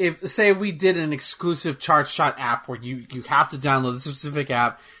if we did an exclusive Charge Shot app where you have to download this specific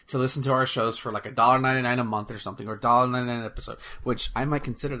app to listen to our shows for like $1.99 a month or something, or $1.99 an episode, which I might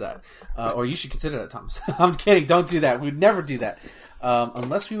consider that. Or you should consider that, Thomas. I'm kidding. Don't do that. We'd never do that.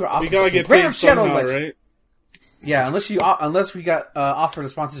 Unless we were offered we gotta get paid somehow, right? Yeah, unless we got offered a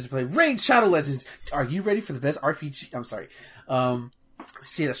sponsor to play Raid Shadow Legends. Are you ready for the best RPG? I'm sorry. I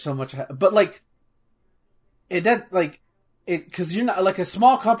see that so much, but like because you're not like a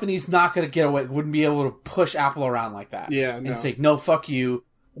small company's not going to get away, wouldn't be able to push Apple around like that. Yeah, no. And say, no, fuck you,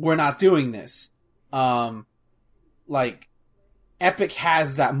 we're not doing this. Like Epic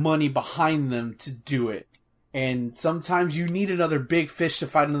has that money behind them to do it, and sometimes you need another big fish to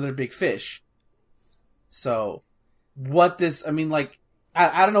fight another big fish. So, I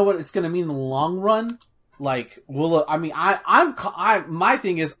don't know what it's going to mean in the long run. Like, my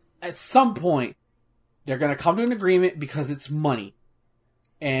thing is, at some point, they're going to come to an agreement because it's money.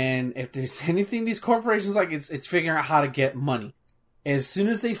 And if there's anything these corporations like, it's figuring out how to get money. As soon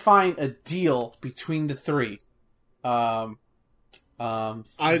as they find a deal between the three, then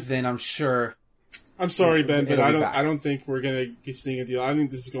I'm sure. I'm sorry, Ben, but I don't think we're gonna be seeing a deal. I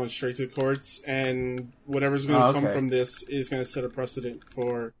think this is going straight to the courts, and whatever's going to come from this is going to set a precedent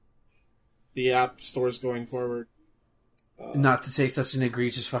for the app stores going forward. Not to take such an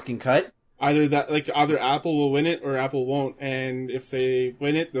egregious fucking cut. Either Apple will win it or Apple won't, and if they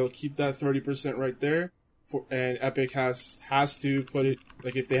win it, they'll keep that 30% right there. And Epic has to put it,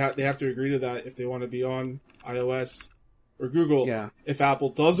 like, if they have to agree to that if they want to be on iOS or Google. Yeah. If Apple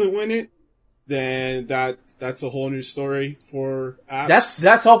doesn't win it, then that's a whole new story for apps.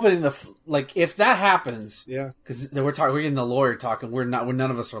 That's opening if that happens. Yeah. Because we're getting the lawyer talking.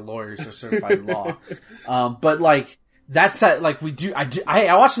 None of us are lawyers or certified in law. But like that's like we do.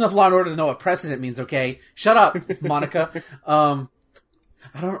 I watch enough Law and Order to know what precedent means. Okay, shut up, Monica.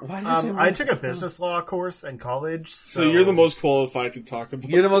 I don't. Why did you say Monica? I took a business law course in college, so you're the most qualified to talk about.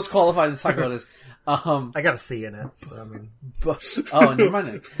 You're the most qualified to talk about this. I got a C in it, so I mean. Never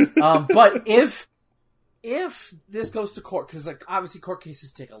mind. But if this goes to court, because like obviously court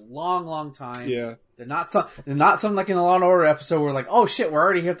cases take a long, long time. Yeah, they're not something like in a Law and Order episode where like, oh shit, we're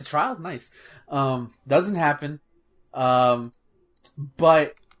already here at the trial. Nice. Doesn't happen. But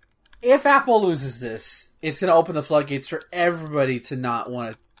if Apple loses this, it's going to open the floodgates for everybody to not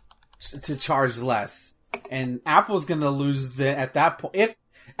want to charge less, and Apple's going to lose at that point. If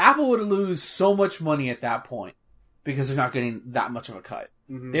Apple would lose so much money at that point because they're not getting that much of a cut.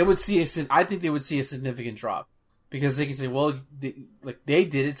 Mm-hmm. I think they would see a significant drop because they can say, well, they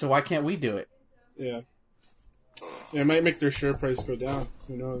did it, so why can't we do it? Yeah. It might make their share price go down.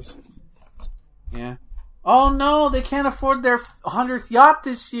 Who knows? Yeah. Oh no, they can't afford their 100th yacht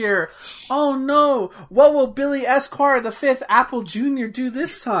this year. Oh no, what will Billy Esquire, the fifth Apple Jr. do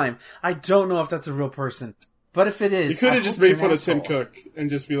this time? I don't know if that's a real person. But if it is... You could have just made fun of Tim Cook and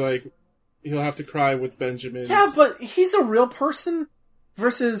just be like, he'll have to cry with Benjamin. Yeah, but he's a real person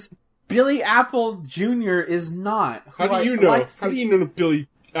versus Billy Apple Jr. is not. How do you know? How do you know that Billy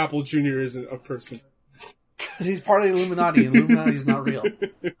Apple Jr. isn't a person? Because he's part of the Illuminati, and Illuminati's not real.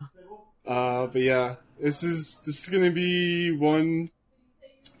 But yeah, this is going to be one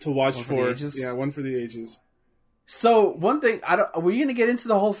to watch for. Yeah, one for the ages. So, one thing, were you going to get into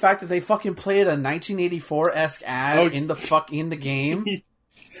the whole fact that they fucking played a 1984-esque ad in the game?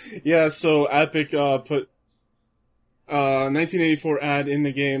 Yeah, so Epic put 1984 ad in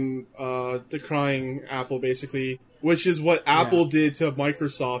the game, decrying Apple, basically, which is what Apple did to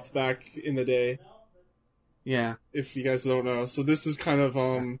Microsoft back in the day. Yeah. If you guys don't know. So this is kind of,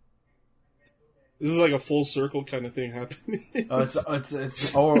 this is like a full circle kind of thing happening.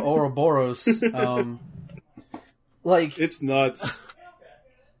 It's Ouroboros. Like, it's nuts.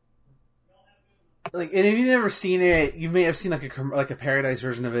 Like, and if you've never seen it, you may have seen like a Paradise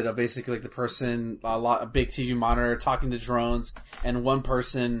version of it, of basically like the person, a big TV monitor talking to drones, and one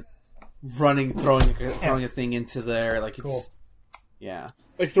person running, throwing a thing into there. Like, it's cool. Yeah,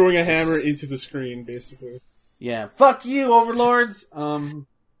 like throwing a hammer into the screen, basically. Yeah, fuck you, overlords. You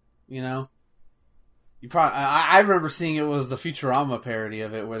know. You probably, I remember seeing it was the Futurama parody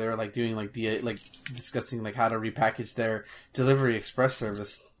of it, where they were like doing like discussing like how to repackage their delivery express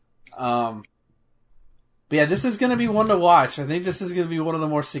service. But yeah, this is gonna be one to watch. I think this is gonna be one of the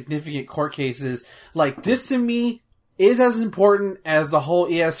more significant court cases. Like, this to me is as important as the whole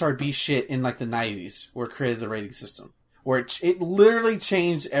ESRB shit in like the 90s, where it created the rating system, where it literally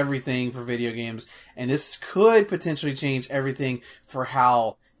changed everything for video games, and this could potentially change everything for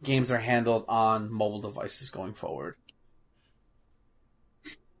how games are handled on mobile devices going forward.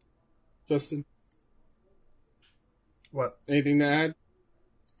 Justin? What? Anything to add?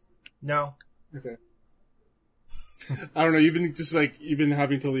 No. Okay. I don't know, you've been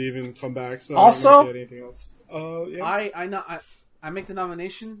having to leave and come back, so also, I don't know if you had anything else. Yeah. I make the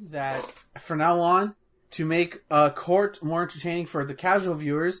nomination that for now on, to make court more entertaining for the casual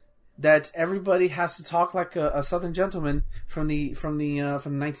viewers, that everybody has to talk like a Southern gentleman from the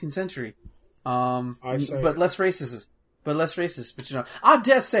 19th century, but less racist. but less racist. But I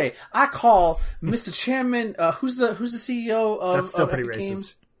dare say, I call Mr. Chairman, who's the CEO of That's still pretty Epic racist.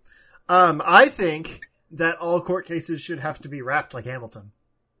 Games? I think that all court cases should have to be wrapped like Hamilton.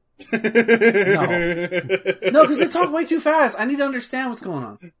 No, because they talk way too fast. I need to understand what's going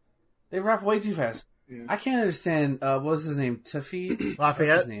on. They rap way too fast. Yeah. I can't understand. What was his name? Tuffy? Lafayette?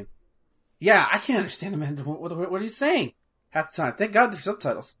 What's his name? Yeah, I can't understand him. Man. What are you saying? Half the time. Thank God there's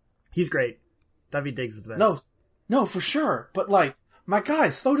subtitles. He's great. David Diggs is the best. No, for sure. But like, my guy,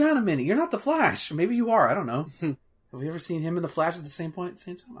 slow down a minute. You're not the Flash. Maybe you are. I don't know. Have you ever seen him and the Flash at the same point, at the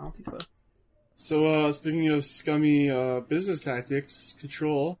same time? I don't think so. So, speaking of scummy business tactics,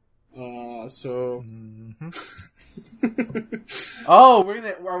 Control. Mm-hmm. Oh,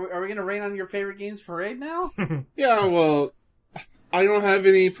 are we gonna rain on your favorite games parade now? Yeah, well, I don't have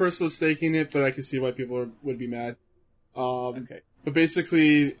any personal stake in it, but I can see why people would be mad. Okay. But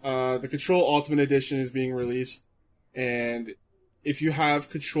basically, the Control Ultimate Edition is being released, and if you have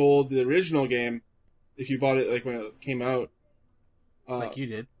Control, the original game, if you bought it like when it came out, Like you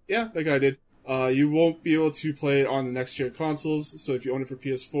did. yeah, like I did, you won't be able to play it on the next gen consoles. So if you own it for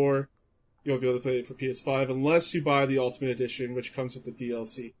PS4, you won't be able to play it for PS5 unless you buy the Ultimate Edition, which comes with the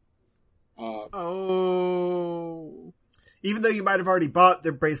DLC. Oh. Even though you might have already bought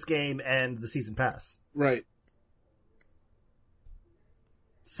the base game and the season pass. Right.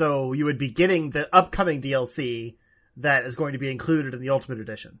 So you would be getting the upcoming DLC that is going to be included in the Ultimate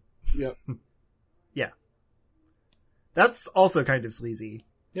Edition. Yep. Yeah. That's also kind of sleazy.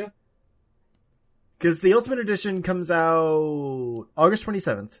 Yeah. Because the Ultimate Edition comes out August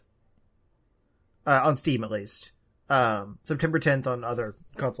 27th. On Steam, at least. September 10th on other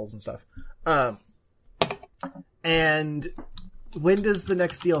consoles and stuff. And when does the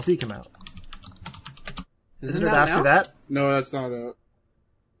next DLC come out? Isn't it after now? that? No, that's not a...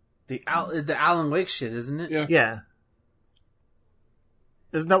 The Alan Wake shit, isn't it? Yeah. Yeah.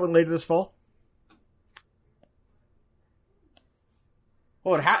 Isn't that one later this fall?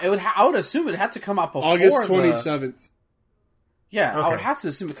 Well, I would assume it had to come out before August 27th. Yeah, I would Okay. have to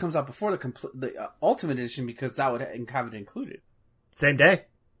assume it comes out before the Ultimate Edition because that would have it included. Same day.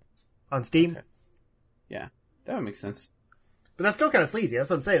 On Steam. Okay. Yeah, that would make sense. But that's still kind of sleazy. That's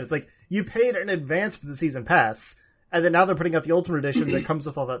what I'm saying. It's like, you paid in advance for the season pass, and then now they're putting out the Ultimate Edition that comes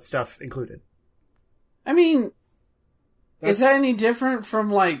with all that stuff included. I mean, That's... is that any different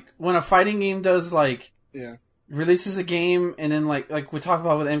from like when a fighting game does like Yeah. releases a game and then like we talk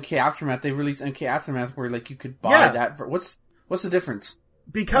about with MK Aftermath, they release MK Aftermath where like you could buy that. What's the difference?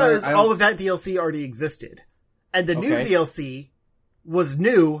 Because I don't- all of that DLC already existed. And the new Okay. DLC was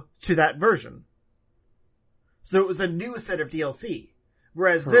new to that version. So it was a new set of DLC.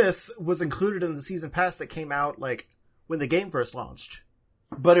 Whereas Right. this was included in the season pass that came out like when the game first launched.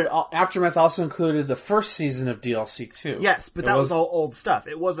 But Aftermath also included the first season of DLC too. Yes, but that was all old stuff.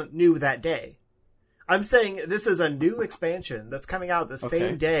 It wasn't new that day. I'm saying this is a new expansion that's coming out the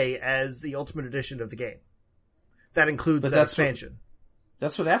same day as the Ultimate Edition of the game. That includes But that that's expansion.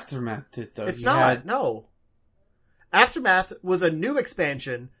 That's what Aftermath did, though. It's You not. had- No. Aftermath was a new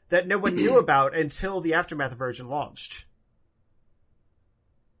expansion that no one knew about until the Aftermath version launched.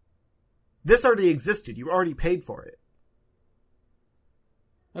 This already existed. You already paid for it.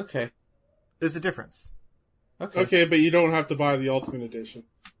 Okay. There's a difference. Okay, but you don't have to buy the Ultimate Edition.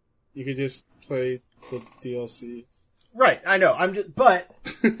 You can just play the DLC. Right, I know. But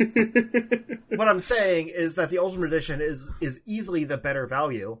what I'm saying is that the Ultimate Edition is easily the better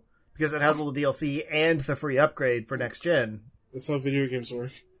value because it has all the DLC and the free upgrade for next gen. That's how video games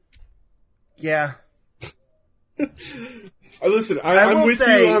work. Yeah. Listen, I I'm will with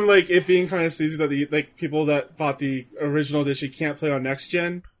say- you on like it being kind of sleazy that the people that bought the original edition can't play on next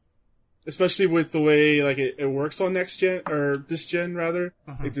gen, especially with the way like it works on next gen or this gen rather.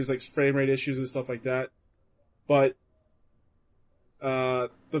 Like there's like frame rate issues and stuff like that. But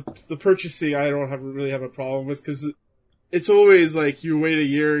the purchasing I don't really have a problem with because it's always like you wait a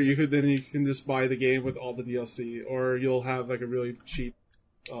year, you can just buy the game with all the DLC, or you'll have like a really cheap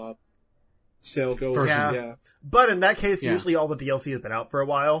sale go. Yeah. But in that case, Yeah. usually all the DLC has been out for a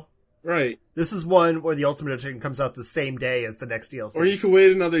while. Right. This is one where the Ultimate Edition comes out the same day as the next DLC. Or you could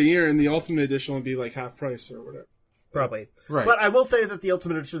wait another year and the Ultimate Edition will be like half price or whatever. Probably. Right. But I will say that the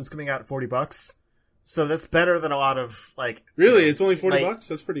Ultimate Edition is coming out at $40. So that's better than a lot of, like... Really? you know, It's only $40? like-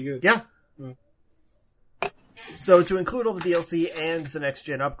 That's pretty good. Yeah. Oh. So to include all the DLC and the next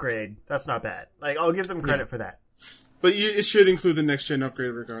gen upgrade, that's not bad. Like, I'll give them credit for that. But it should include the next gen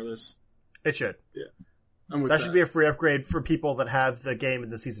upgrade regardless. It should. Yeah. I'm with That should be a free upgrade for people that have the game in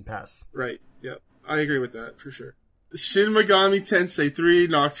the season pass. Right. Yeah. I agree with that for sure. Shin Megami Tensei 3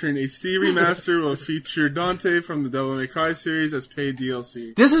 Nocturne HD Remaster will feature Dante from the Devil May Cry series as paid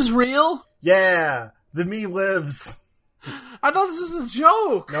DLC. This is real? Yeah, the meme lives. I thought this was a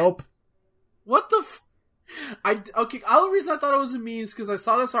joke. Nope. What the okay, the only reason I thought it was a meme is because I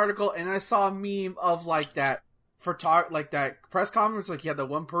saw this article and I saw a meme of like that like that press conference, like you had the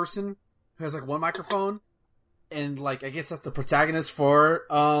one person who has like one microphone, and like I guess that's the protagonist for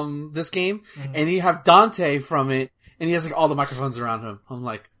this game, and you have Dante from it, and he has like all the microphones around him. I'm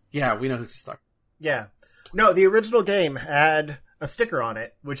like, yeah, we know who's the star. Yeah. No, the original game had a sticker on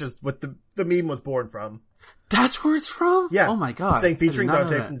it, which is what the meme was born from. That's where it's from? Yeah. Oh my god. Saying featuring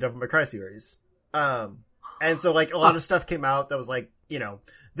Dante from the Devil May Cry series. And so like a lot of stuff came out that was like, you know,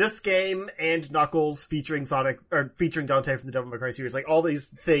 this game and Knuckles featuring Sonic, or featuring Dante from the Devil May Cry series, like all these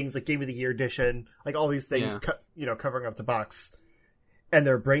things, like Game of the Year edition, like all these things, covering up the box. And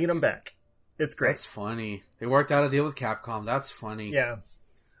they're bringing them back. It's great. That's funny. They worked out a deal with Capcom. That's funny. Yeah.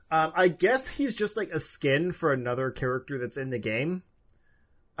 I guess he's just like a skin for another character that's in the game.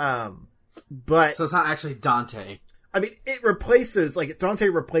 But so it's not actually Dante. I mean, it replaces, like, Dante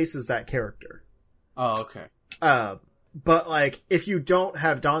replaces that character. Oh, okay. But like, if you don't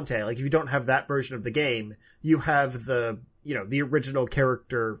have Dante, like if you don't have that version of the game, you have the, you know, the original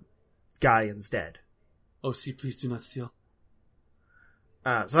character guy instead. Oh, see, please do not steal.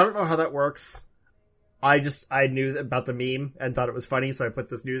 So I don't know how that works. I knew about the meme and thought it was funny, so I put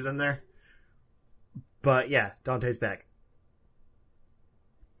this news in there. But yeah, Dante's back.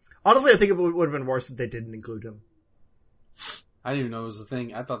 Honestly, I think it would have been worse if they didn't include him. I didn't even know it was a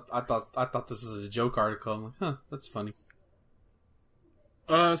thing. I thought this was a joke article. I'm like, huh, that's funny.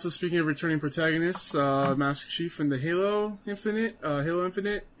 So speaking of returning protagonists, Master Chief in the Halo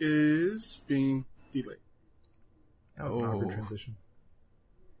Infinite is being delayed. That was an awkward transition.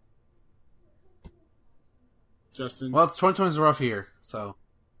 Justin. Well, 2020 is a rough year, so.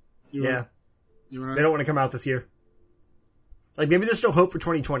 They don't want to come out this year. Like, maybe there's still hope for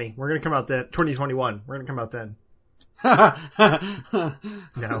 2020. We're going to come out then. 2021. We're going to come out then. No.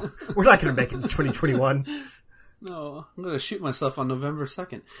 We're not going to make it to 2021. No. I'm going to shoot myself on November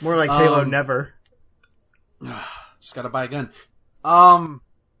 2nd. More like Halo never. Just got to buy a gun.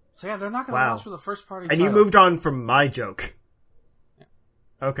 So yeah, they're not going to launch for the first party And title. you moved on from my joke. Yeah.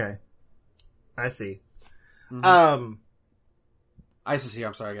 Okay. I see. Mm-hmm. Ice is here.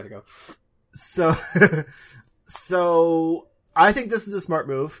 I'm sorry. I got to go. So I think this is a smart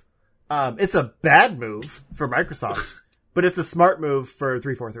move. It's a bad move for Microsoft, but it's a smart move for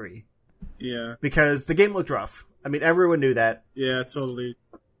 343. Yeah. Because the game looked rough. I mean, everyone knew that. Yeah, totally.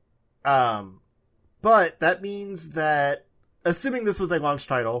 But that means that, assuming this was a launch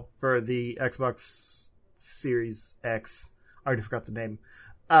title for the Xbox Series X, I already forgot the name,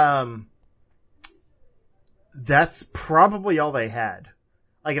 that's probably all they had.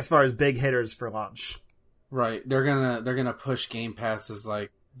 Like, as far as big hitters for launch. Right. They're gonna push Game Pass as like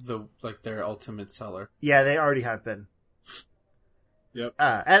their ultimate seller. Yeah, they already have been. Yep.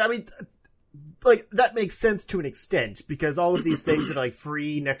 And I mean, like, that makes sense to an extent, because all of these things are like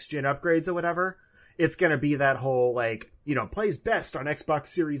free next gen upgrades or whatever. It's gonna be that whole, like, you know, plays best on Xbox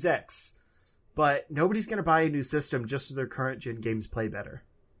Series X. But nobody's gonna buy a new system just so their current gen games play better.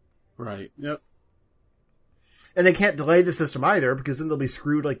 Right. Yep. And they can't delay the system either, because then they'll be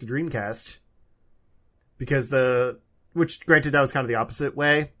screwed like the Dreamcast. Because which granted that was kind of the opposite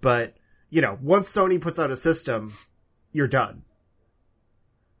way, but, you know, once Sony puts out a system, you're done.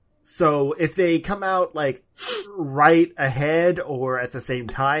 So if they come out like right ahead or at the same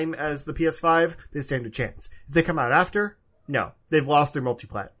time as the PS5, they stand a chance. If they come out after, no, they've lost their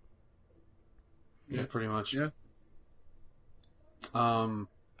multiplat. Yeah, pretty much. Yeah.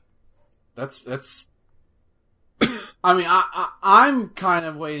 That's. I mean, I'm kind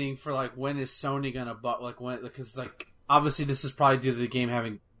of waiting for like when is Sony gonna because like obviously this is probably due to the game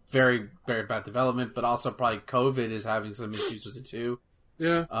having very very bad development, but also probably COVID is having some issues with it too.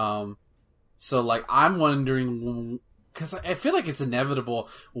 Yeah. So like I'm wondering, because I feel like it's inevitable.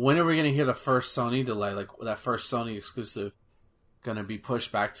 When are we gonna hear the first Sony delay? Like that first Sony exclusive gonna be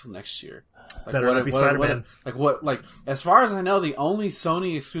pushed back till next year? Like, Better not be Spider-Man. Like as far as I know, the only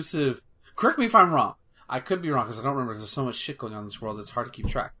Sony exclusive. Correct me if I'm wrong. I could be wrong because I don't remember. There's so much shit going on in this world. It's hard to keep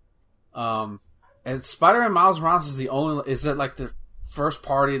track. And Spider-Man Miles Morales is the only. Is it like the first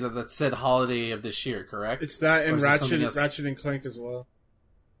party that said holiday of this year? Correct. It's that and Ratchet and Clank as well.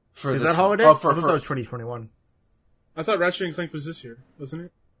 Is that holiday? I thought that was 2021. I thought Ratchet and Clank was this year, wasn't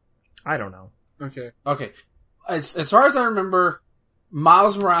it? I don't know. Okay. As far as I remember,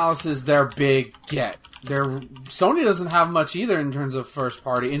 Miles Morales is their big get. Sony doesn't have much either in terms of first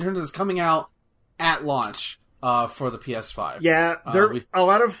party. In terms of it's coming out at launch. for the PS5. Yeah, a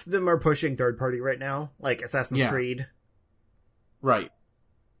lot of them are pushing third party right now, like Assassin's Creed. Right.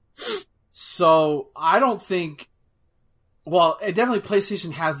 So I don't think. Well, definitely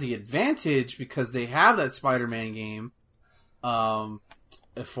PlayStation has the advantage because they have that Spider-Man game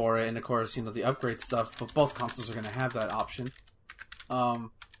for it, and of course, the upgrade stuff. But both consoles are going to have that option.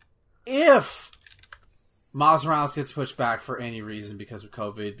 If Miles Morales gets pushed back for any reason because of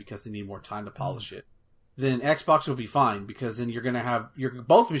COVID, because they need more time to polish it, then Xbox will be fine because then you're going to have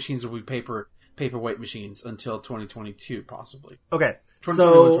both machines will be paperweight machines until 2022, possibly. Okay,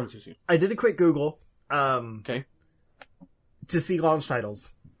 so I did a quick Google. Okay. To see launch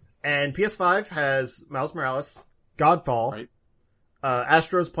titles, and PS5 has Miles Morales, Godfall, right.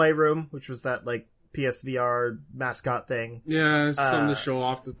 Astro's Playroom, which was that like PSVR mascot thing. Yeah, it's something to show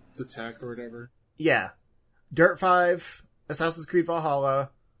off the tech or whatever. Yeah, Dirt 5, Assassin's Creed Valhalla,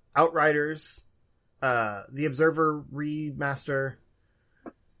 Outriders, The Observer Remaster,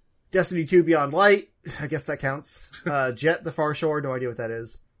 Destiny 2 Beyond Light, I guess that counts. Jet the Far Shore, no idea what that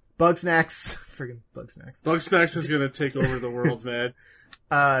is. Bugsnax, friggin' Bugsnax. Bugsnax is gonna take over the world, man.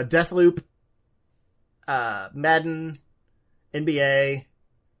 Deathloop, Madden, NBA,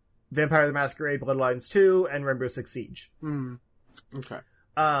 Vampire the Masquerade Bloodlines 2, and Rainbow Six Siege. Okay.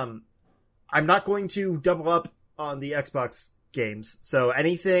 I'm not going to double up on the Xbox games, so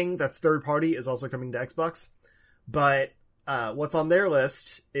anything that's third party is also coming to Xbox. But what's on their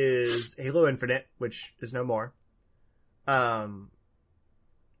list is Halo Infinite, which is no more.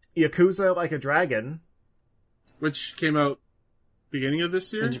 Yakuza Like a Dragon, which came out beginning of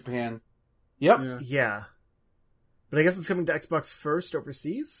this year in Japan. Yep. Yeah. But I guess it's coming to Xbox first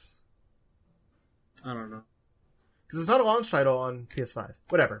overseas? I don't know. Because it's not a launch title on PS5.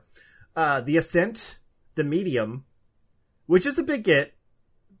 Whatever. The Ascent, The Medium, which is a big get,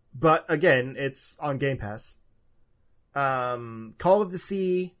 but again, it's on Game Pass. Call of the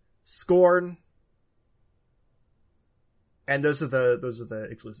Sea, Scorn, and those are the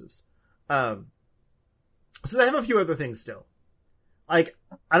exclusives. So they have a few other things still. Like,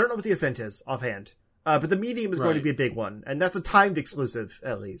 I don't know what the Ascent is offhand. But the Medium is going to be a big one, and that's a timed exclusive,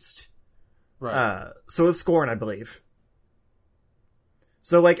 at least. Right. So is Scorn, I believe.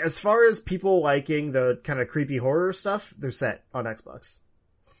 So, like, as far as people liking the kind of creepy horror stuff, they're set on Xbox.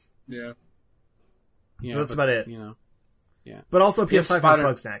 Yeah. But that's about it. Yeah. But also PS5 has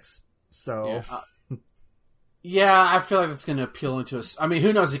Bugsnax. So... Yeah. I feel like that's going to appeal into us. I mean,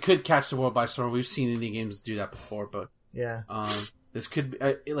 who knows? It could catch the world by storm. We've seen indie games do that before, but... Yeah. This could be...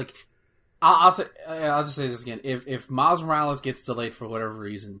 I'll just say this again. If Miles Morales gets delayed for whatever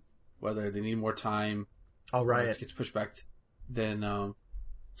reason, whether they need more time... I'll riot. Or it gets pushed back, then...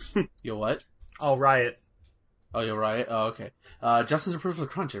 You'll what? I'll riot. Oh, you'll riot? Oh, okay. Justin's approved for the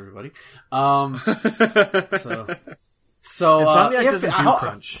crunch, everybody. So Insomniac doesn't do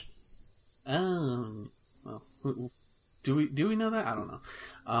crunch. Well, do we know that? I don't know.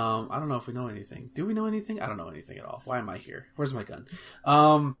 I don't know if we know anything. Do we know anything? I don't know anything at all. Why am I here? Where's my gun?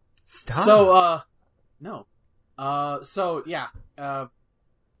 Stop. So, no. So yeah.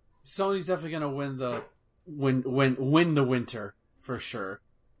 Sony's definitely gonna win the winter for sure.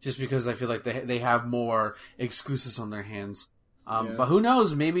 Just because I feel like they have more exclusives on their hands. But who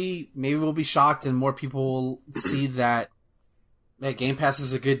knows? Maybe we'll be shocked and more people will see that Game Pass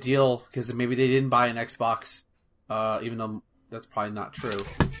is a good deal because maybe they didn't buy an Xbox, even though that's probably not true,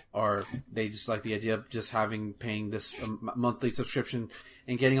 or they just like the idea of just paying this monthly subscription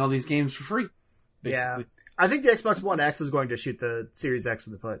and getting all these games for free. Basically. Yeah, I think the Xbox One X is going to shoot the Series X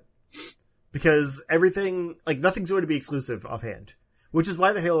in the foot because nothing's going to be exclusive offhand. Which is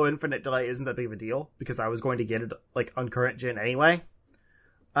why the Halo Infinite delay isn't that big of a deal, because I was going to get it on current gen anyway.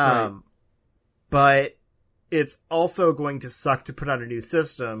 Right. But it's also going to suck to put out a new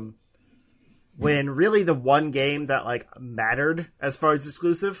system when really the one game that mattered as far as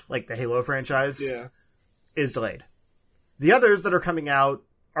exclusive, like the Halo franchise, is delayed. The others that are coming out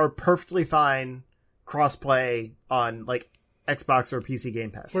are perfectly fine crossplay on Xbox or PC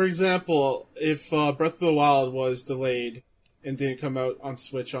Game Pass. For example, if Breath of the Wild was delayed and didn't come out on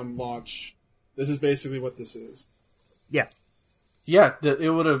Switch on launch, this is basically what this is. Yeah. Yeah, it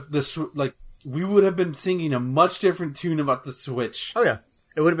would have we would have been singing a much different tune about the Switch. Oh yeah,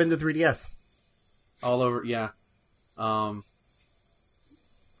 it would have been the 3DS. All over, yeah.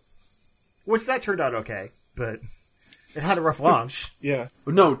 Which that turned out okay, but it had a rough launch. Yeah.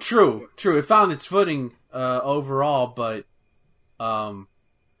 No, true. It found its footing overall, but God,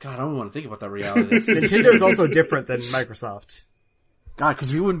 I don't want to think about that reality. Nintendo is also different than Microsoft. God,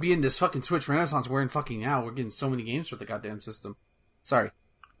 because we wouldn't be in this fucking Switch Renaissance we're in fucking now. We're getting so many games for the goddamn system. Sorry.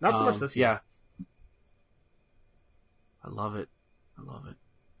 Not so much this year. I love it. I love it.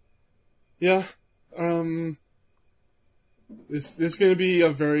 Yeah. This is going to be a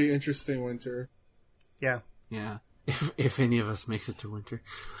very interesting winter. Yeah. Yeah. If any of us makes it to winter.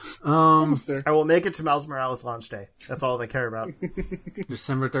 Almost there. I will make it to Miles Morales launch day. That's all they care about.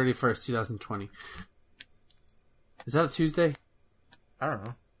 December 31st, 2020. Is that a Tuesday? I don't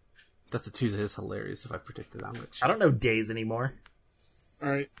know. That's a Tuesday. It's hilarious if I predicted that much. I don't know days anymore. All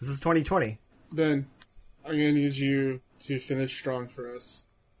right. This is 2020. Ben, I'm going to need you to finish strong for us.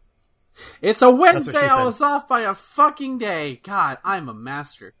 It's a Wednesday. she said. I was off by a fucking day. God, I'm a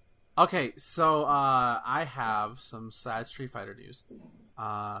master. Okay, so I have some sad Street Fighter news.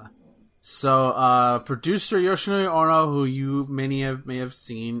 Producer Yoshinori Ono, who may have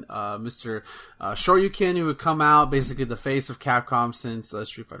seen, Mr. Shoryuken, who would come out, basically the face of Capcom since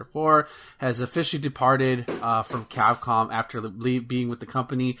Street Fighter 4, has officially departed from Capcom after being with the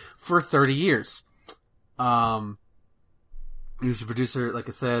company for 30 years. He was a producer, like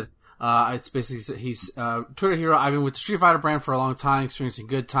I said. It's basically, he's Twitter hero. I've been with the Street Fighter brand for a long time, experiencing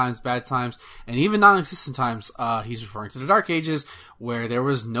good times, bad times, and even non-existent times. He's referring to the Dark Ages, where there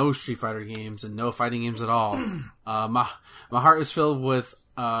was no Street Fighter games and no fighting games at all. My heart is filled with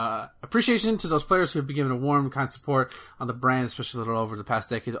appreciation to those players who have been given a warm, kind support on the brand, especially a little over the past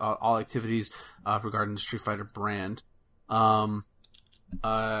decade. All activities regarding the Street Fighter brand. And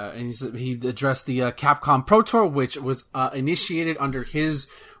he addressed the Capcom Pro Tour, which was initiated under his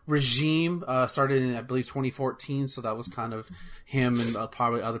regime, started in, I believe, 2014, so that was kind of him and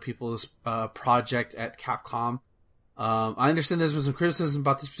probably other people's project at Capcom. I understand there's been some criticism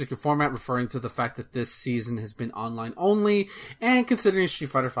about this particular format, referring to the fact that this season has been online only, and considering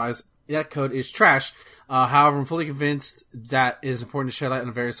Street Fighter V's that code is trash. However, I'm fully convinced that it is important to shed light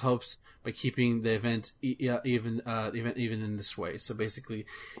on various hopes by keeping the event even in this way. So basically,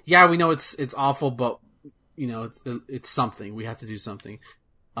 yeah, we know it's awful, but you know, it's something. We have to do something.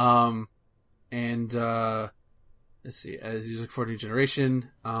 Let's see, as you look for a new generation,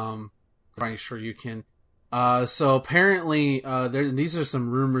 pretty sure you can. So apparently, these are some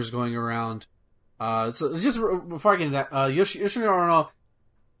rumors going around. So just before I get into that, Yoshinori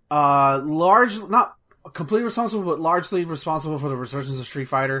Ono, not completely responsible, but largely responsible for the resurgence of Street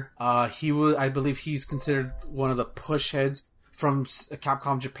Fighter. I believe he's considered one of the push heads from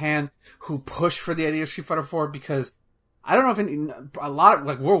Capcom Japan who pushed for the idea of Street Fighter 4, because I don't know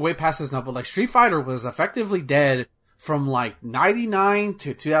if we're way past this now, but like Street Fighter was effectively dead from like 99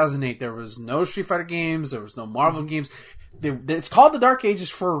 to 2008. There was no Street Fighter games. There was no Marvel games. It's called the Dark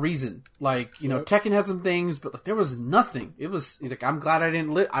Ages for a reason. Like, you know, Tekken had some things, but like there was nothing. It was like, I'm glad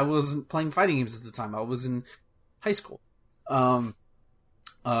I wasn't playing fighting games at the time. I was in high school. Like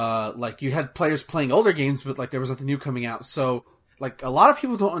you had players playing older games, but like there was nothing new coming out. So like a lot of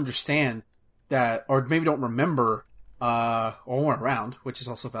people don't understand that, or maybe don't remember, or weren't around, which is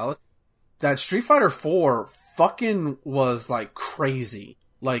also valid, that Street Fighter 4 fucking was like crazy.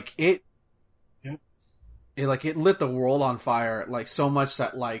 Like it lit the world on fire, like so much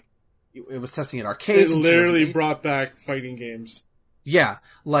that like it was testing at arcades. It literally brought back fighting games. Yeah,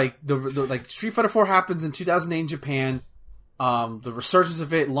 like the like Street Fighter 4 happens in 2008 in Japan. The resurgence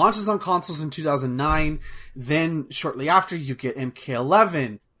of it launches on consoles in 2009. Then shortly after, you get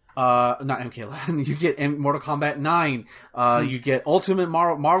MK11. Not MK11. You get Mortal Kombat 9. You get Ultimate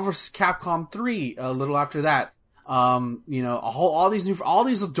Marvel vs. Capcom 3 a little after that. You know, all these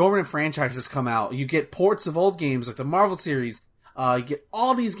dormant franchises come out. You get ports of old games like the Marvel series. You get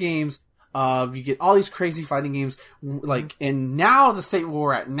all these games. You get all these crazy fighting games. Like, and now the state where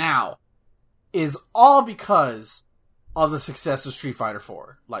we're at now is all because of the success of Street Fighter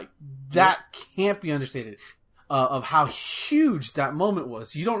 4. Like, that can't be understated. Of how huge that moment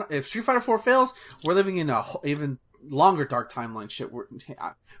was. If Street Fighter 4 fails, we're living in a even longer dark timeline shit.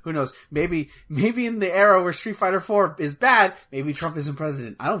 Who knows? Maybe in the era where Street Fighter 4 is bad, maybe Trump isn't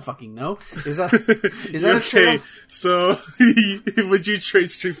president. I don't fucking know. Is that a trade? So, would you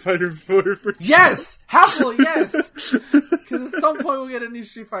trade Street Fighter 4 for? Yes! Happily, yes! Because at some point we'll get a new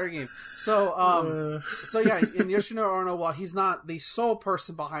Street Fighter game. So yeah, in Yoshinori Ono, while he's not the sole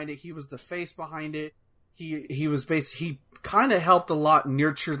person behind it, he was the face behind it. He kind of helped a lot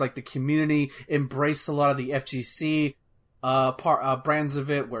nurture like the community, embraced a lot of the FGC brands of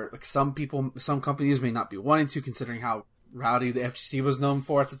it, where like some companies may not be wanting to, considering how rowdy the FGC was known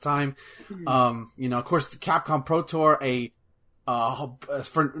for at the time. You know, of course, the Capcom Pro Tour,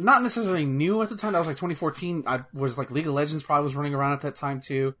 for not necessarily new at the time. That was like 2014. Was like League of Legends probably was running around at that time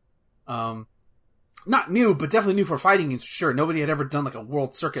too. not new, but definitely new for fighting games for sure. Nobody had ever done like a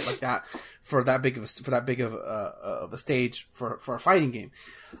world circuit like that for that big of a stage for a fighting game.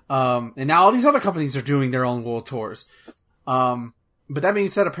 And now all these other companies are doing their own world tours. But that being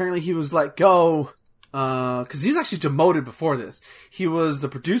said, apparently he was let go, cause he was actually demoted before this. He was the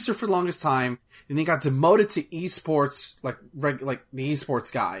producer for the longest time, and he got demoted to esports, like the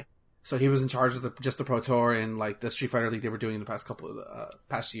esports guy. So he was in charge of just the Pro Tour and like the Street Fighter League they were doing in the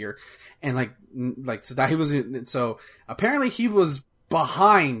past year. And so that he was, so apparently he was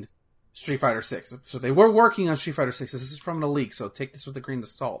behind Street Fighter 6. So they were working on Street Fighter 6. This is from the leak, so take this with a grain of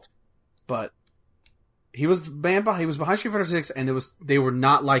salt. But he was behind Street Fighter 6, and they were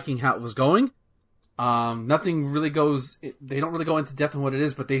not liking how it was going. Nothing really they don't really go into depth on what it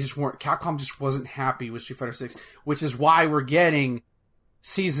is, but Capcom just wasn't happy with Street Fighter 6, which is why we're getting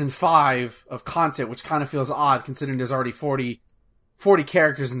Season 5 of content, which kind of feels odd considering there's already 40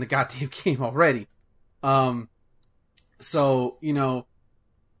 characters in the goddamn game already. So,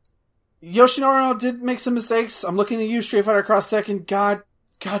 Yoshinori did make some mistakes. I'm looking at you, Street Fighter Cross Tekken. God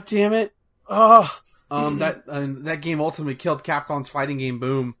damn it. That game ultimately killed Capcom's fighting game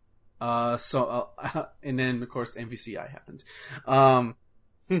boom. And then of course MVCI happened.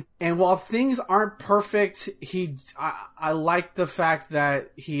 And while things aren't perfect, I like the fact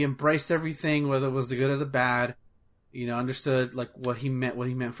that he embraced everything, whether it was the good or the bad. Understood like what he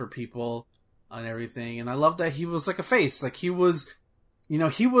meant for people and everything. And I love that he was like a face. Like he was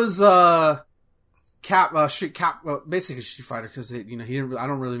basically Street Fighter, because he didn't. I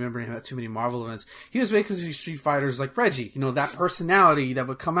don't really remember him at too many Marvel events. He was basically Street Fighters like Reggie, that personality that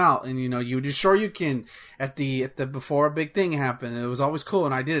would come out, and you would do Shoryuken at the before a big thing happened. It was always cool,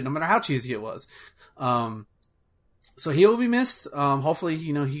 and I did it no matter how cheesy it was. So he will be missed. Hopefully,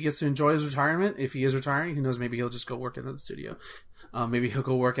 he gets to enjoy his retirement. If he is retiring, who knows? Maybe he'll just go work at another studio. Maybe he'll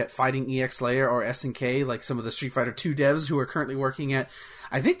go work at Fighting EX Layer or SNK, like some of the Street Fighter 2 devs who are currently working at.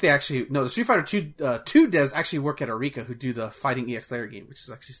 I think the Street Fighter 2 devs actually work at Arika, who do the Fighting EX Layer game, which is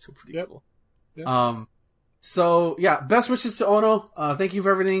actually still pretty cool. Yep. So yeah, best wishes to Ono. Thank you for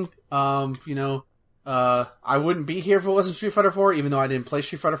everything. I wouldn't be here if it wasn't Street Fighter 4, even though I didn't play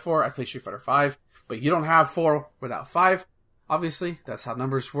Street Fighter 4. I played Street Fighter 5, but you don't have 4 without 5. Obviously, that's how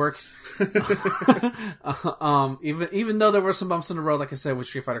numbers work. Even though there were some bumps in the road, like I said, with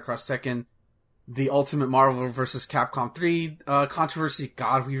Street Fighter Cross Tekken, the Ultimate Marvel vs. Capcom 3 controversy.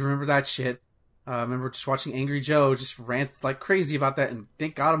 God, we remember that shit. I remember just watching Angry Joe just rant like crazy about that, and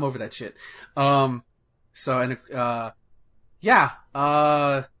thank God I'm over that shit. God,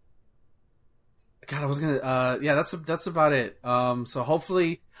 I was gonna, that's about it. So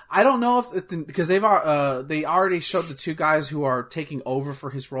hopefully, I don't know because they already showed the 2 guys who are taking over for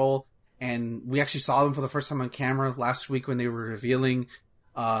his role, and we actually saw them for the first time on camera last week when they were revealing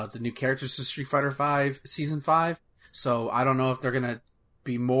the new characters to Street Fighter 5 Season 5. So I don't know if they're gonna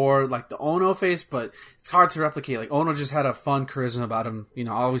be more like the Ono face, but it's hard to replicate. Like Ono just had a fun charisma about him,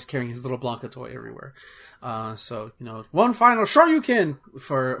 always carrying his little Blanca toy everywhere. So one final Shoryuken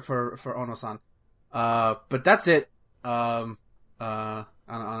for Ono-san. But that's it. On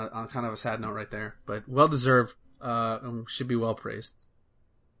kind of a sad note right there, but well deserved. Should be well praised.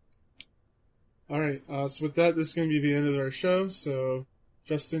 All right. So with that, this is going to be the end of our show. So,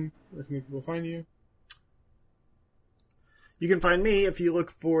 Justin, where can people find you? You can find me if you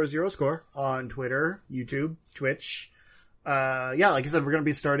look for Zero Score on Twitter, YouTube, Twitch. Like I said, we're going to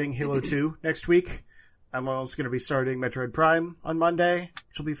be starting Halo 2 next week. I'm also going to be starting Metroid Prime on Monday,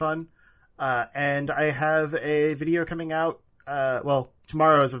 which will be fun. And I have a video coming out.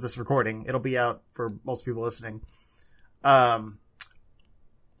 Tomorrow as of this recording. It'll be out for most people listening. On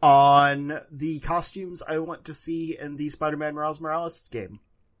the costumes I want to see in the Spider-Man Miles Morales game.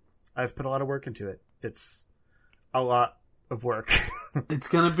 I've put a lot of work into it. It's a lot of work. It's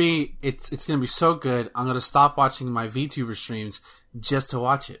gonna be so good. I'm gonna stop watching my VTuber streams just to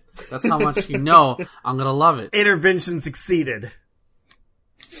watch it. That's how much I'm gonna love it. Intervention succeeded.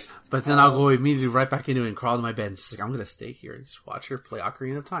 But then I'll go immediately right back into it and crawl to my bed and just I'm gonna stay here and just watch her play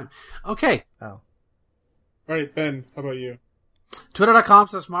Ocarina of Time. Okay. Oh. Alright, Ben, how about you?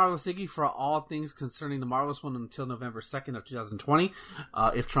 Twitter.com/MarvelousIggy for all things concerning the Marvelous One until November 2nd of 2020,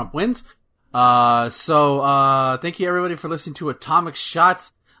 if Trump wins. Thank you everybody for listening to Atomic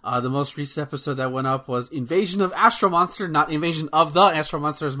Shot. The most recent episode that went up was Invasion of Astro Monster, not Invasion of the Astro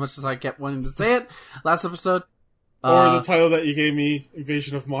Monster as much as I kept wanting to say it last episode. Or the title that you gave me,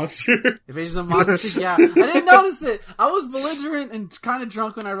 Invasion of Monster. Invasion of Monster, yeah. I didn't notice it. I was belligerent and kind of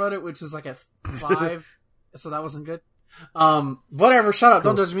drunk when I wrote it, which is like at 5, so that wasn't good. Whatever, shut up,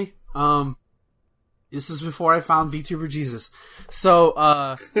 cool. Don't judge me. This was before I found VTuber Jesus. So,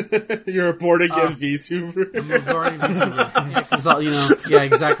 You're a born again VTuber. I'm a born again VTuber. Yeah, 'cause, yeah,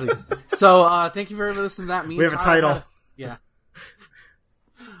 exactly. So, thank you for listening to that. We have a title. Yeah.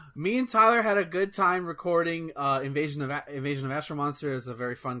 Me and Tyler had a good time recording Invasion of Astro Monster. It's a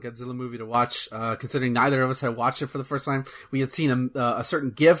very fun Godzilla movie to watch. Considering neither of us had watched it for the first time, we had seen a certain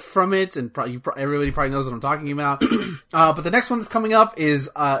GIF from it, and everybody probably knows what I'm talking about. But the next one that's coming up is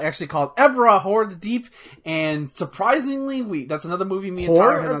actually called Ebra, Horror of the Deep, and surprisingly, that's another movie me and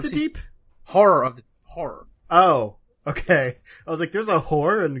Tyler had Horror of the Deep? Horror. Oh, okay. I was like, there's a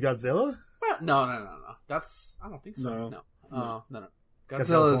horror in Godzilla? Well, no. I don't think so. No. No.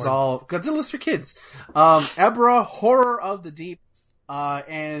 Godzilla Godzilla's for kids. Ebra, Horror of the Deep,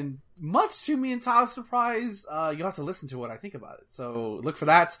 and much to me and Tyler's surprise, you'll have to listen to what I think about it. So look for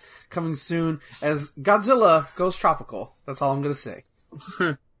that coming soon as Godzilla goes tropical. That's all I'm gonna say.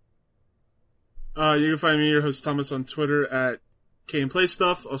 You can find me, your host Thomas, on Twitter at Kane Play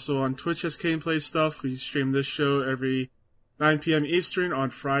Stuff. Also on Twitch as Kane Play Stuff. We stream this show every 9 p.m. Eastern on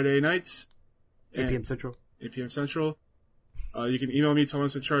Friday nights. 8 p.m. Central. 8 p.m. Central. You can email me,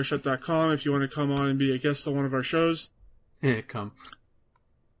 thomas@charshut.com, if you want to come on and be a guest on one of our shows. Come.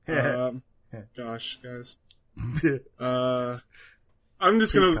 Gosh, guys. I'm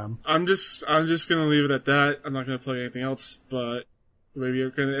just gonna leave it at that. I'm not gonna plug anything else, but maybe we're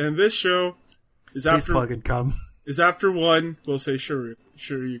gonna end this show. Is after plug and come. Is after 1. We'll say sure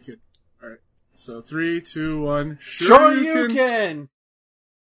you can. All right. So 3, 2, 1. Sure you can.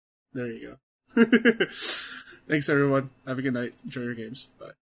 There you go. Thanks, everyone. Have a good night. Enjoy your games.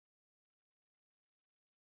 Bye.